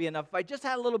 then that'll be enough. If I just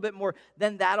had a little bit more,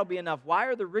 then that'll be enough. Why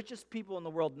are the richest people in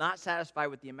the world not satisfied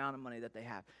with the amount of money that they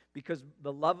have? Because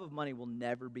the love of money will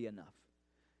never be enough.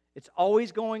 It's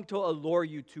always going to allure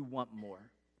you to want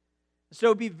more.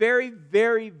 So be very,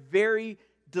 very, very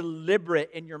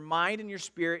deliberate in your mind and your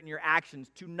spirit and your actions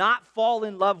to not fall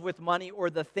in love with money or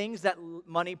the things that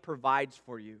money provides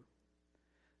for you.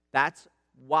 That's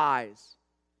wise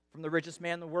from the richest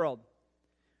man in the world.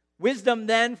 Wisdom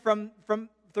then from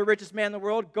the richest man in the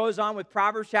world goes on with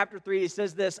Proverbs chapter 3. It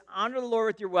says this, honor the Lord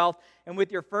with your wealth and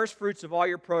with your first fruits of all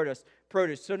your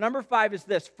produce. So number 5 is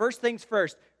this, first things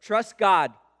first, trust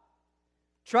God.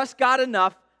 Trust God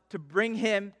enough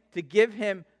to give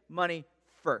him money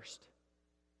first.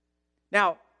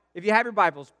 Now, if you have your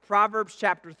Bibles, Proverbs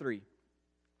chapter 3.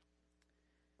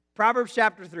 Proverbs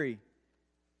chapter 3.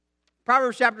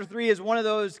 Proverbs chapter 3 is one of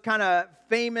those kind of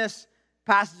famous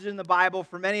passages in the Bible.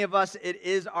 For many of us, it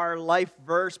is our life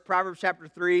verse. Proverbs chapter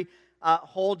 3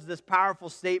 holds this powerful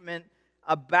statement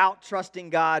about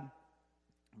trusting God.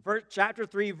 Chapter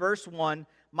 3, verse 1,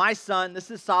 my son,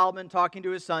 this is Solomon talking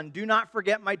to his son, do not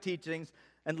forget my teachings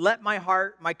and let my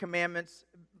heart, my commandments,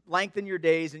 lengthen your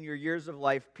days and your years of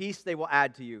life. Peace they will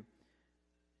add to you.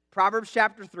 Proverbs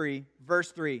chapter 3,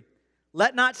 verse 3.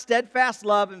 Let not steadfast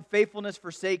love and faithfulness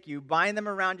forsake you. Bind them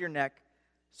around your neck,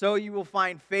 so you will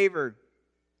find favor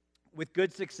with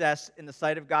good success in the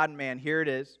sight of God and man. Here it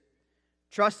is.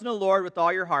 Trust in the Lord with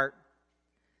all your heart.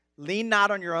 Lean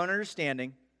not on your own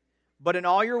understanding, but in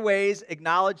all your ways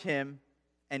acknowledge him,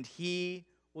 and he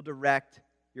will direct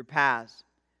your paths.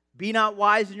 Be not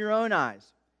wise in your own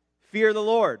eyes. Fear the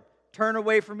Lord. Turn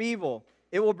away from evil.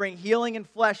 It will bring healing in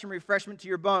flesh and refreshment to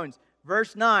your bones.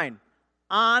 Verse 9.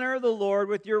 Honor the Lord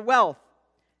with your wealth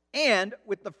and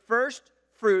with the first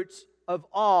fruits of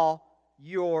all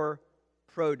your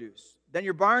produce. Then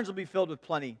your barns will be filled with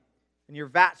plenty, and your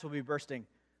vats will be bursting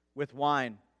with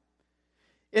wine.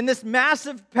 In this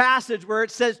massive passage where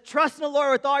it says, trust in the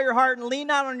Lord with all your heart and lean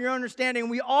not on your own understanding,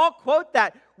 we all quote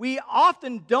that. We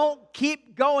often don't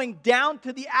keep going down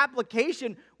to the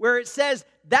application where it says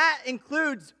that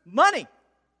includes money.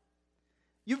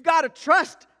 You've got to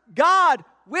trust God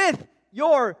with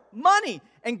your money.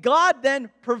 And God then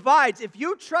provides. If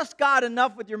you trust God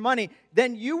enough with your money,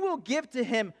 then you will give to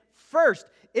him first.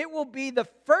 It will be the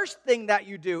first thing that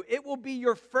you do. It will be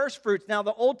your first fruits. Now,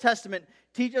 the Old Testament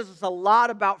teaches us a lot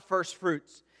about first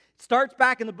fruits. It starts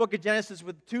back in the book of Genesis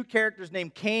with two characters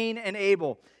named Cain and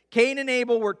Abel. Cain and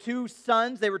Abel were two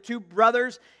sons. They were two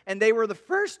brothers, and they were the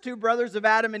first two brothers of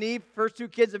Adam and Eve, first two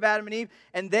kids of Adam and Eve,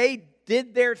 and they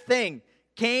did their thing.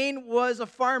 Cain was a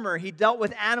farmer. He dealt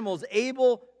with animals.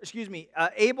 Abel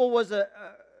was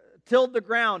tilled the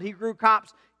ground. He grew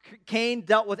crops. Cain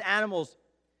dealt with animals.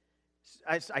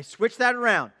 I switched that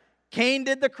around. Cain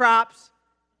did the crops.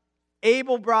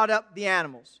 Abel brought up the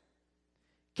animals.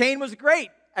 Cain was great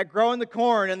at growing the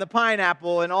corn and the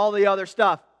pineapple and all the other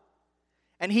stuff.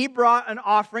 And he brought an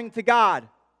offering to God.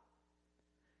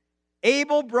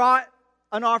 Abel brought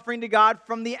an offering to God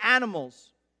from the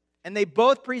animals, and they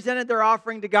both presented their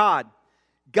offering to God.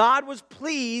 God was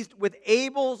pleased with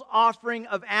Abel's offering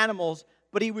of animals,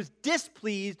 but he was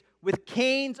displeased with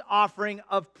Cain's offering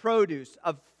of produce,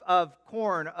 of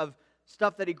corn, of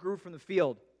stuff that he grew from the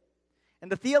field.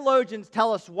 And the theologians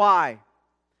tell us why.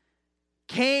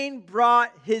 Cain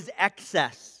brought his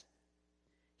excess.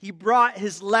 He brought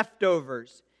his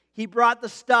leftovers. He brought the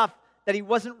stuff that he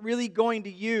wasn't really going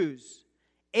to use.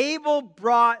 Abel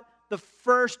brought the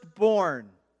firstborn.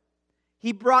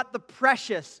 He brought the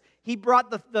precious. He brought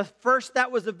the first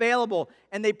that was available,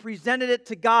 and they presented it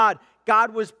to God.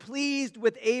 God was pleased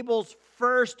with Abel's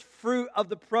first fruit of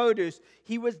the produce.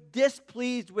 He was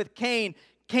displeased with Cain.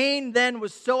 Cain then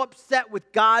was so upset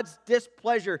with God's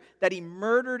displeasure that he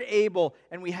murdered Abel,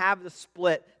 and we have the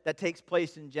split that takes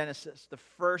place in Genesis, the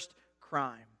first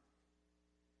crime.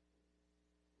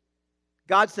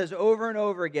 God says over and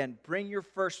over again, bring your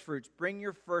first fruits, bring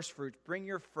your first fruits, bring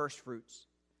your first fruits.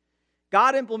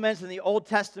 God implements in the Old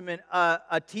Testament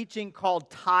a teaching called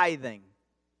tithing.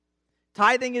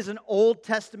 Tithing is an Old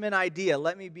Testament idea,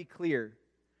 let me be clear.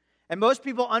 And most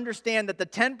people understand that the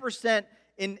 10%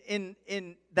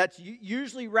 that's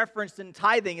usually referenced in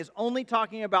tithing is only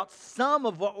talking about some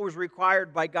of what was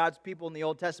required by God's people in the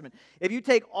Old Testament. If you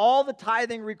take all the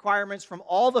tithing requirements from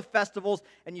all the festivals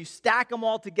and you stack them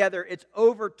all together, it's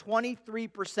over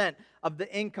 23% of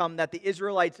the income that the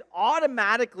Israelites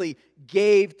automatically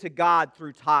gave to God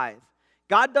through tithe.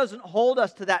 God doesn't hold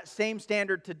us to that same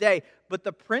standard today, but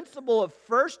the principle of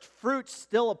first fruits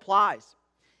still applies.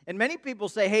 And many people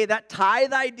say, hey, that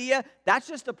tithe idea, that's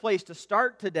just a place to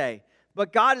start today.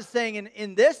 But God is saying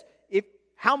in this,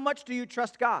 how much do you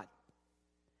trust God?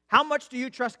 How much do you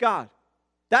trust God?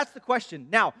 That's the question.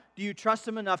 Now, do you trust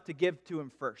Him enough to give to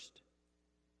Him first?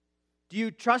 Do you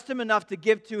trust Him enough to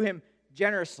give to Him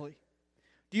generously?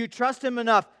 Do you trust Him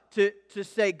enough to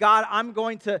say, God, I'm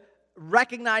going to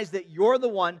recognize that you're the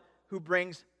one who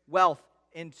brings wealth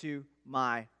into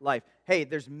my life? Hey,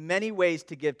 there's many ways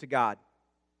to give to God.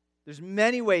 There's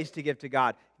many ways to give to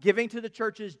God. Giving to the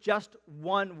church is just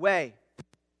one way.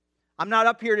 I'm not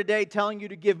up here today telling you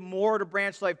to give more to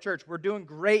Branch Life Church. We're doing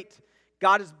great.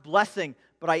 God is blessing.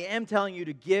 But I am telling you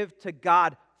to give to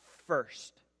God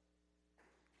first.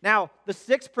 Now, the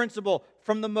sixth principle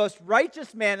from the most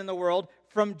righteous man in the world,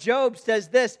 from Job, says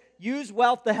this: use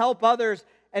wealth to help others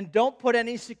and don't put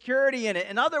any security in it.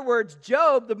 In other words,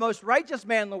 Job, the most righteous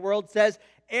man in the world, says,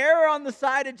 err on the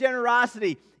side of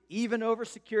generosity, even over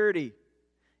security.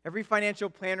 Every financial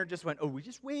planner just went, oh, we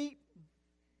just wait.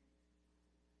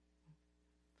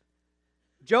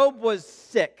 Job was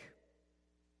sick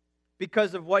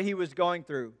because of what he was going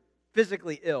through,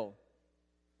 physically ill.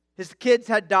 His kids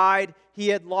had died. He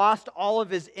had lost all of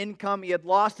his income. He had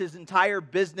lost his entire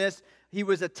business. He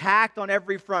was attacked on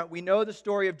every front. We know the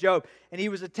story of Job. And he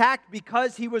was attacked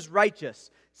because he was righteous.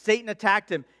 Satan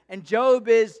attacked him. And Job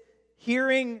is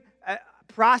hearing,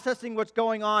 processing what's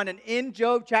going on. And in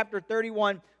Job chapter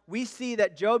 31, we see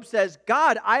that Job says,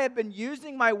 God, I have been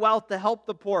using my wealth to help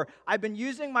the poor. I've been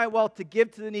using my wealth to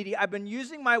give to the needy. I've been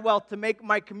using my wealth to make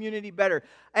my community better.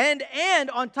 And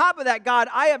on top of that, God,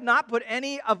 I have not put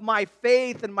any of my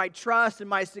faith and my trust and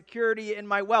my security in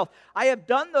my wealth. I have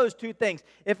done those two things.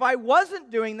 If I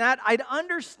wasn't doing that, I'd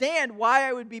understand why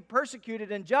I would be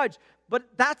persecuted and judged. But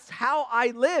that's how I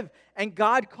live. And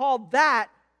God called that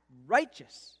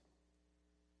righteous.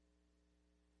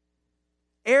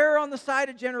 Err on the side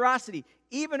of generosity,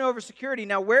 even over security.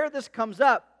 Now, where this comes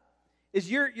up is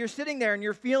you're sitting there and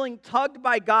you're feeling tugged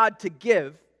by God to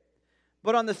give,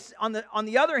 but on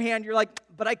the other hand, you're like,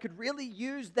 but I could really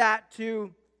use that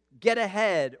to get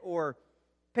ahead or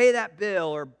pay that bill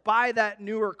or buy that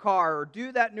newer car or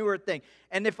do that newer thing.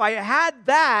 And if I had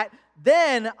that,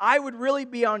 then I would really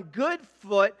be on good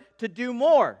foot to do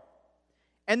more.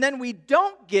 And then we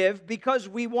don't give because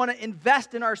we want to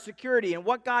invest in our security. And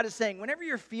what God is saying, whenever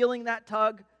you're feeling that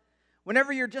tug,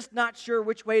 whenever you're just not sure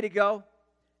which way to go,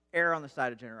 err on the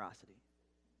side of generosity.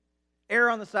 Err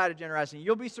on the side of generosity.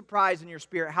 You'll be surprised in your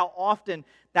spirit how often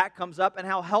that comes up and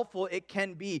how helpful it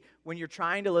can be when you're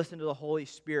trying to listen to the Holy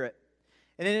Spirit.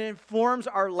 And it informs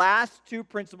our last two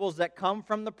principles that come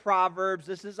from the Proverbs.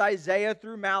 This is Isaiah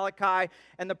through Malachi.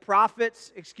 And the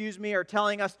prophets, are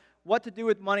telling us what to do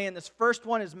with money. And this first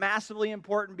one is massively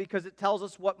important because it tells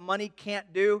us what money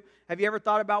can't do. Have you ever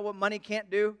thought about what money can't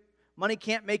do? Money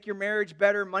can't make your marriage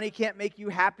better. Money can't make you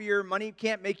happier. Money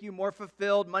can't make you more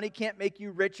fulfilled. Money can't make you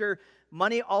richer.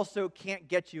 Money also can't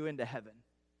get you into heaven.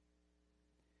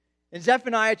 In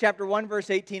Zephaniah chapter 1, verse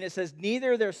 18, it says,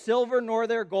 neither their silver nor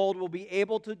their gold will be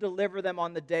able to deliver them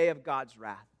on the day of God's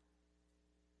wrath.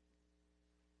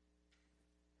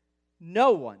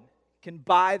 No one can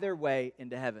buy their way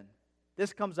into heaven.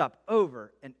 This comes up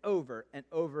over and over and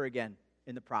over again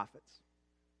in the prophets.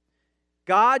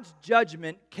 God's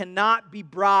judgment cannot be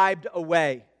bribed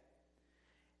away.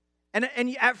 And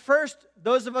at first,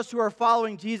 those of us who are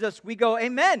following Jesus, we go,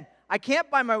 amen, I can't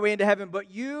buy my way into heaven, but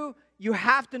you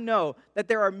have to know that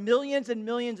there are millions and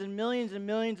millions and millions and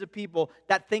millions of people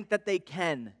that think that they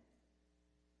can.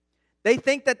 They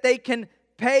think that they can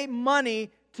pay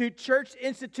money to church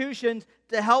institutions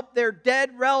to help their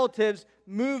dead relatives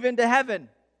move into heaven.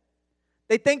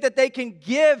 They think that they can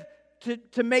give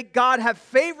to make God have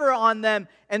favor on them,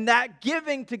 and that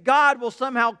giving to God will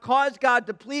somehow cause God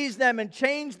to please them and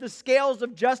change the scales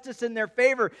of justice in their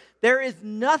favor. There is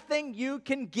nothing you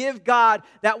can give God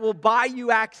that will buy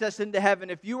you access into heaven.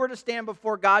 If you were to stand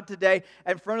before God today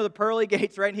in front of the pearly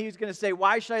gates, right, and He's going to say,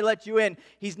 "Why should I let you in?"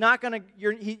 He's not going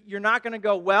to. You're not going to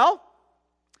go, "Well,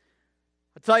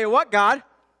 I'll tell you what, God,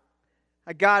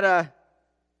 I got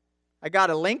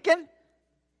a Lincoln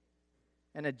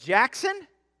and a Jackson."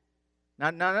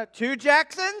 Not two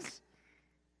Jacksons?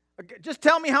 Just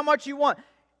tell me how much you want.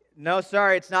 No,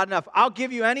 sorry, it's not enough. I'll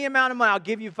give you any amount of money. I'll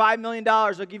give you $5 million.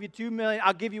 I'll give you $2 million.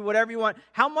 I'll give you whatever you want.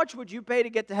 How much would you pay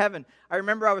to get to heaven? I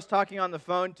remember I was talking on the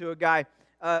phone to a guy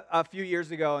a few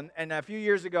years ago. And a few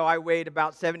years ago, I weighed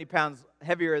about 70 pounds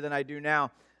heavier than I do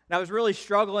now. And I was really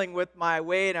struggling with my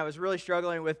weight. And I was really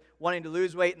struggling with wanting to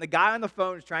lose weight. And the guy on the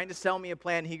phone was trying to sell me a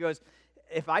plan. He goes,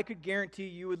 "If I could guarantee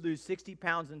you would lose 60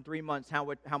 pounds in 3 months,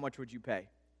 how much would you pay?"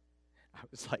 I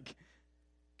was like,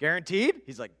 "Guaranteed?"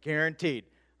 He's like, "Guaranteed."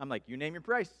 I'm like, "You name your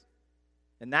price."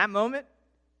 In that moment,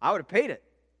 I would have paid it.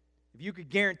 If you could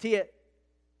guarantee it.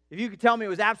 If you could tell me it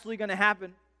was absolutely going to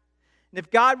happen. And if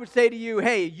God would say to you,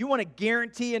 "Hey, you want to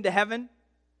guarantee into heaven?"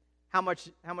 How much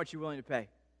you willing to pay?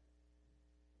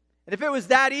 And if it was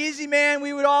that easy, man,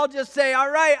 we would all just say, "All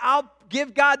right, I'll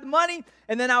give God the money,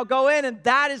 and then I'll go in." And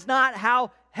that is not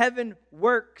how heaven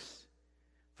works.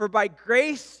 For by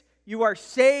grace you are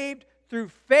saved through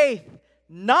faith,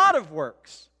 not of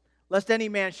works, lest any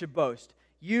man should boast.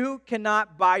 You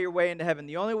cannot buy your way into heaven.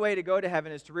 The only way to go to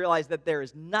heaven is to realize that there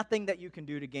is nothing that you can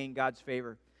do to gain God's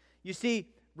favor. You see,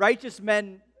 righteous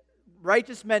men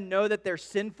know that they're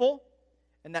sinful,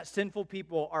 and that sinful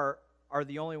people are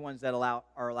the only ones that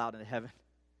are allowed into heaven.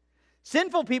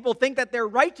 Sinful people think that they're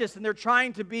righteous and they're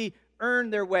trying to earn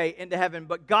their way into heaven.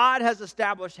 But God has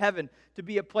established heaven to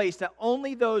be a place that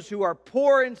only those who are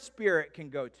poor in spirit can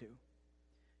go to.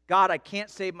 God, I can't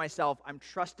save myself. I'm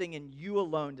trusting in you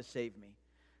alone to save me.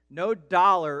 No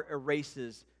dollar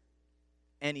erases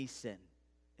any sin.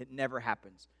 It never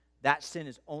happens. That sin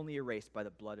is only erased by the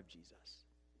blood of Jesus.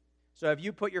 So have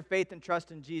you put your faith and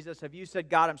trust in Jesus? Have you said,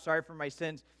 "God, I'm sorry for my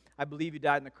sins. I believe you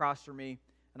died on the cross for me,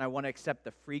 and I want to accept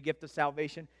the free gift of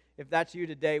salvation"? If that's you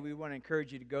today, we want to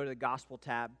encourage you to go to the gospel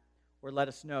tab or let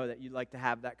us know that you'd like to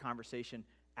have that conversation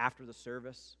after the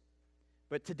service.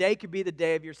 But today could be the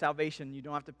day of your salvation. You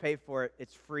don't have to pay for it.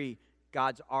 It's free.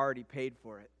 God's already paid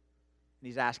for it. And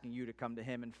He's asking you to come to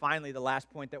Him. And finally, the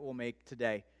last point that we'll make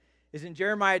today is in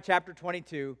Jeremiah chapter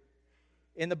 22,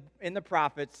 in the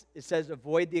prophets, it says,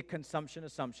 avoid the consumption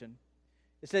assumption.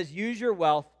 It says, use your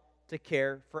wealth to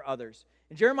care for others.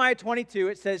 In Jeremiah 22,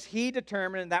 it says, He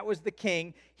determined, and that was the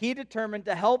king, He determined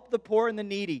to help the poor and the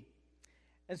needy.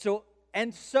 And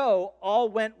so all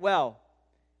went well.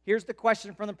 Here's the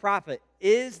question from the prophet.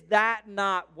 Is that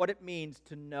not what it means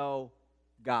to know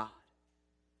God?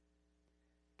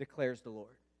 Declares the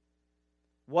Lord.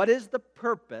 What is the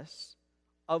purpose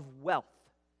of wealth?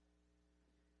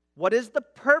 What is the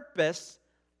purpose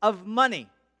of money?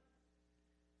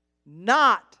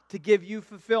 Not to give you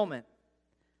fulfillment.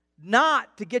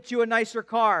 Not to get you a nicer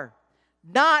car.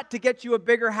 Not to get you a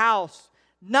bigger house.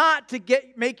 Not to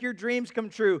make your dreams come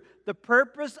true. The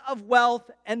purpose of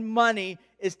wealth and money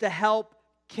is to help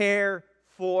care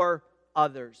for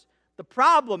others. The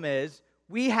problem is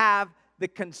we have the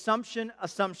consumption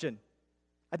assumption.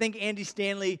 I think Andy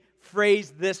Stanley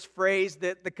phrased this phrase,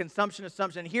 the consumption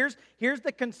assumption. Here's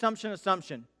the consumption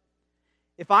assumption.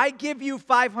 If I give you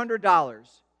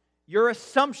 $500, your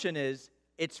assumption is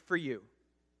it's for you.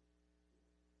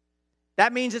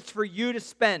 That means it's for you to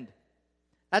spend.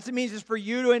 That means it's for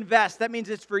you to invest. That means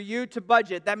it's for you to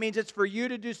budget. That means it's for you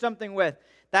to do something with.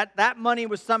 That money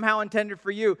was somehow intended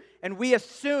for you. And we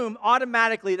assume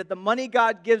automatically that the money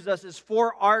God gives us is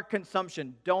for our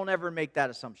consumption. Don't ever make that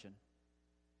assumption.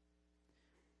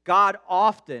 God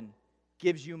often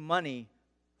gives you money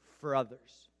for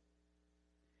others.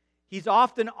 He's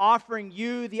often offering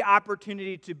you the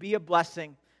opportunity to be a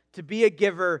blessing, to be a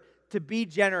giver, to be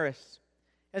generous.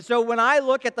 And so when I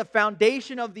look at the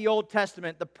foundation of the Old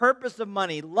Testament, the purpose of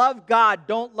money, love God,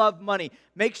 don't love money.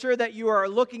 Make sure that you are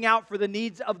looking out for the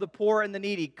needs of the poor and the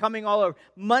needy, coming all over.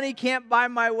 Money can't buy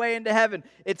my way into heaven.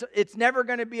 It's never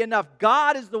going to be enough.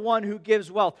 God is the one who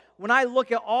gives wealth. When I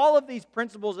look at all of these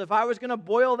principles, if I was going to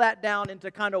boil that down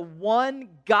into kind of one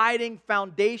guiding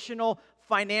foundational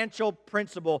financial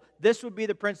principle, this would be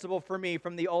the principle for me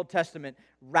from the Old Testament: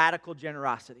 radical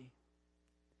generosity.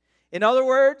 In other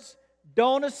words,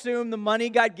 don't assume the money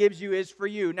God gives you is for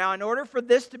you. Now, in order for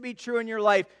this to be true in your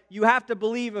life, you have to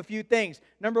believe a few things.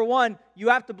 Number one, you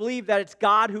have to believe that it's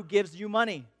God who gives you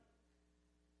money.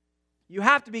 You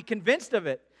have to be convinced of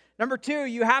it. Number two,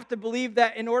 you have to believe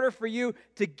that in order for you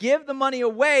to give the money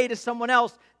away to someone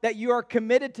else, that you are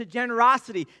committed to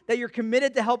generosity, that you're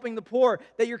committed to helping the poor,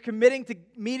 that you're committing to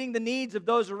meeting the needs of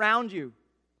those around you.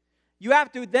 You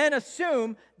have to then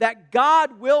assume that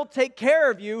God will take care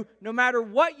of you no matter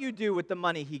what you do with the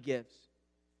money He gives,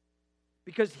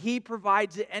 because He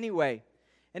provides it anyway.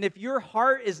 And if your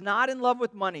heart is not in love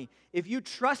with money, if you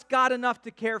trust God enough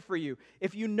to care for you,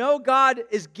 if you know God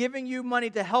is giving you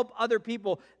money to help other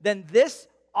people, then this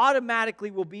automatically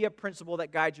will be a principle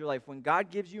that guides your life. When God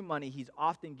gives you money, He's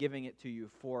often giving it to you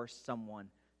for someone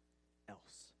else.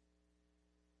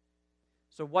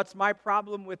 So what's my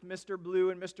problem with Mr.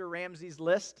 Blue and Mr. Ramsey's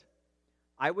list?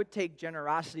 I would take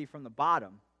generosity from the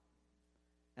bottom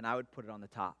and I would put it on the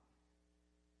top.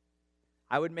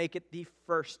 I would make it the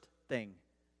first thing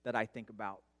that I think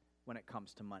about when it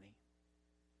comes to money.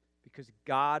 Because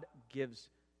God is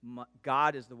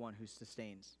the one who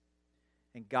sustains.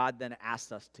 And God then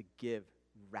asks us to give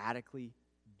radically,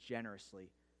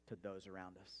 generously to those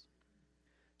around us.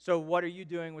 So what are you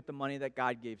doing with the money that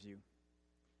God gives you?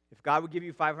 If God would give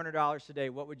you $500 today,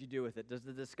 what would you do with it? Does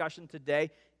the discussion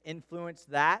today influence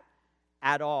that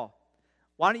at all?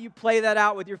 Why don't you play that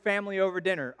out with your family over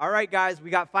dinner? All right, guys, we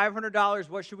got $500.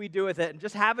 What should we do with it? And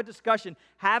just have a discussion,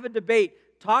 have a debate,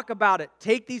 talk about it.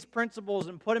 Take these principles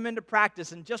and put them into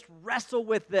practice and just wrestle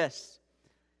with this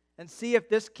and see if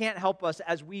this can't help us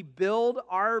as we build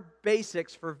our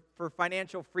basics for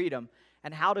financial freedom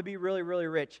and how to be really, really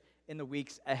rich in the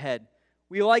weeks ahead.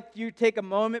 We like you to take a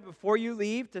moment before you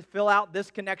leave to fill out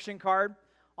this connection card.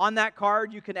 On that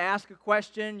card, you can ask a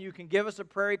question. You can give us a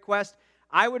prayer request.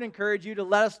 I would encourage you to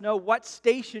let us know what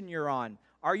station you're on.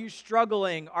 Are you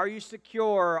struggling? Are you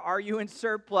secure? Are you in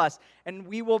surplus? And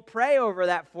we will pray over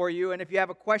that for you. And if you have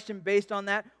a question based on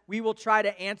that, we will try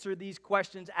to answer these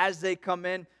questions as they come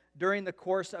in during the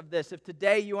course of this. If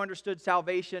today you understood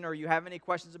salvation or you have any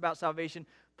questions about salvation,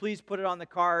 please put it on the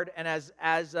card. And as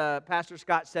Pastor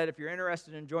Scott said, if you're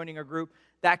interested in joining a group,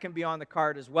 that can be on the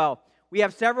card as well. We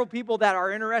have several people that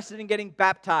are interested in getting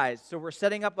baptized. So we're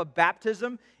setting up a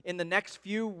baptism in the next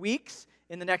few weeks,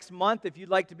 in the next month. If you'd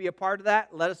like to be a part of that,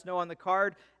 let us know on the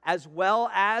card. As well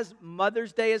as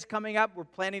Mother's Day is coming up. We're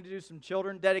planning to do some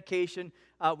children dedication.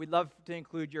 We'd love to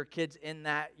include your kids in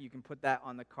that. You can put that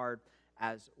on the card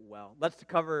as well. Let's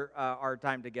cover our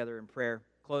time together in prayer,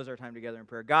 close our time together in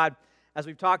prayer. God, as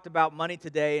we've talked about money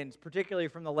today, and particularly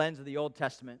from the lens of the Old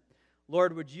Testament,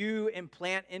 Lord, would you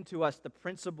implant into us the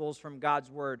principles from God's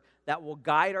Word that will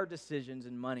guide our decisions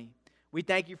in money? We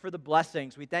thank you for the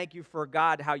blessings. We thank you for,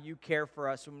 God, how you care for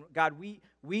us. God,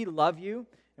 we love you,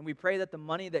 and we pray that the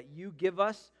money that you give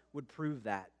us would prove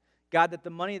that. God, that the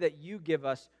money that you give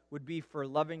us would be for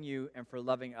loving you and for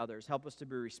loving others. Help us to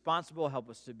be responsible. Help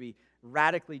us to be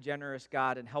radically generous,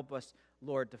 God, and help us,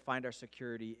 Lord, to find our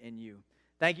security in you.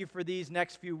 Thank you for these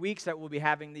next few weeks that we'll be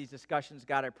having these discussions.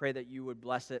 God, I pray that you would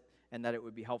bless it and that it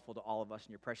would be helpful to all of us.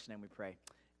 In your precious name we pray.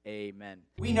 Amen.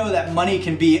 We know that money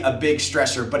can be a big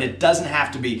stressor, but it doesn't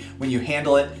have to be when you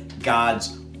handle it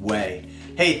God's way.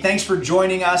 Hey, thanks for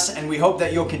joining us, and we hope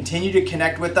that you'll continue to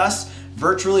connect with us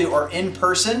virtually or in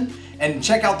person. And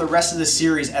check out the rest of the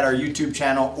series at our YouTube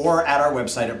channel or at our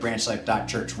website at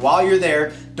branchlife.church. While you're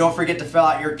there, don't forget to fill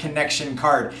out your connection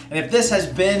card. And if this has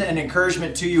been an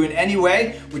encouragement to you in any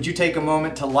way, would you take a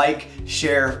moment to like,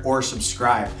 share, or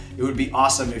subscribe? It would be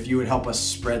awesome if you would help us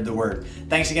spread the word.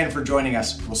 Thanks again for joining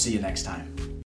us. We'll see you next time.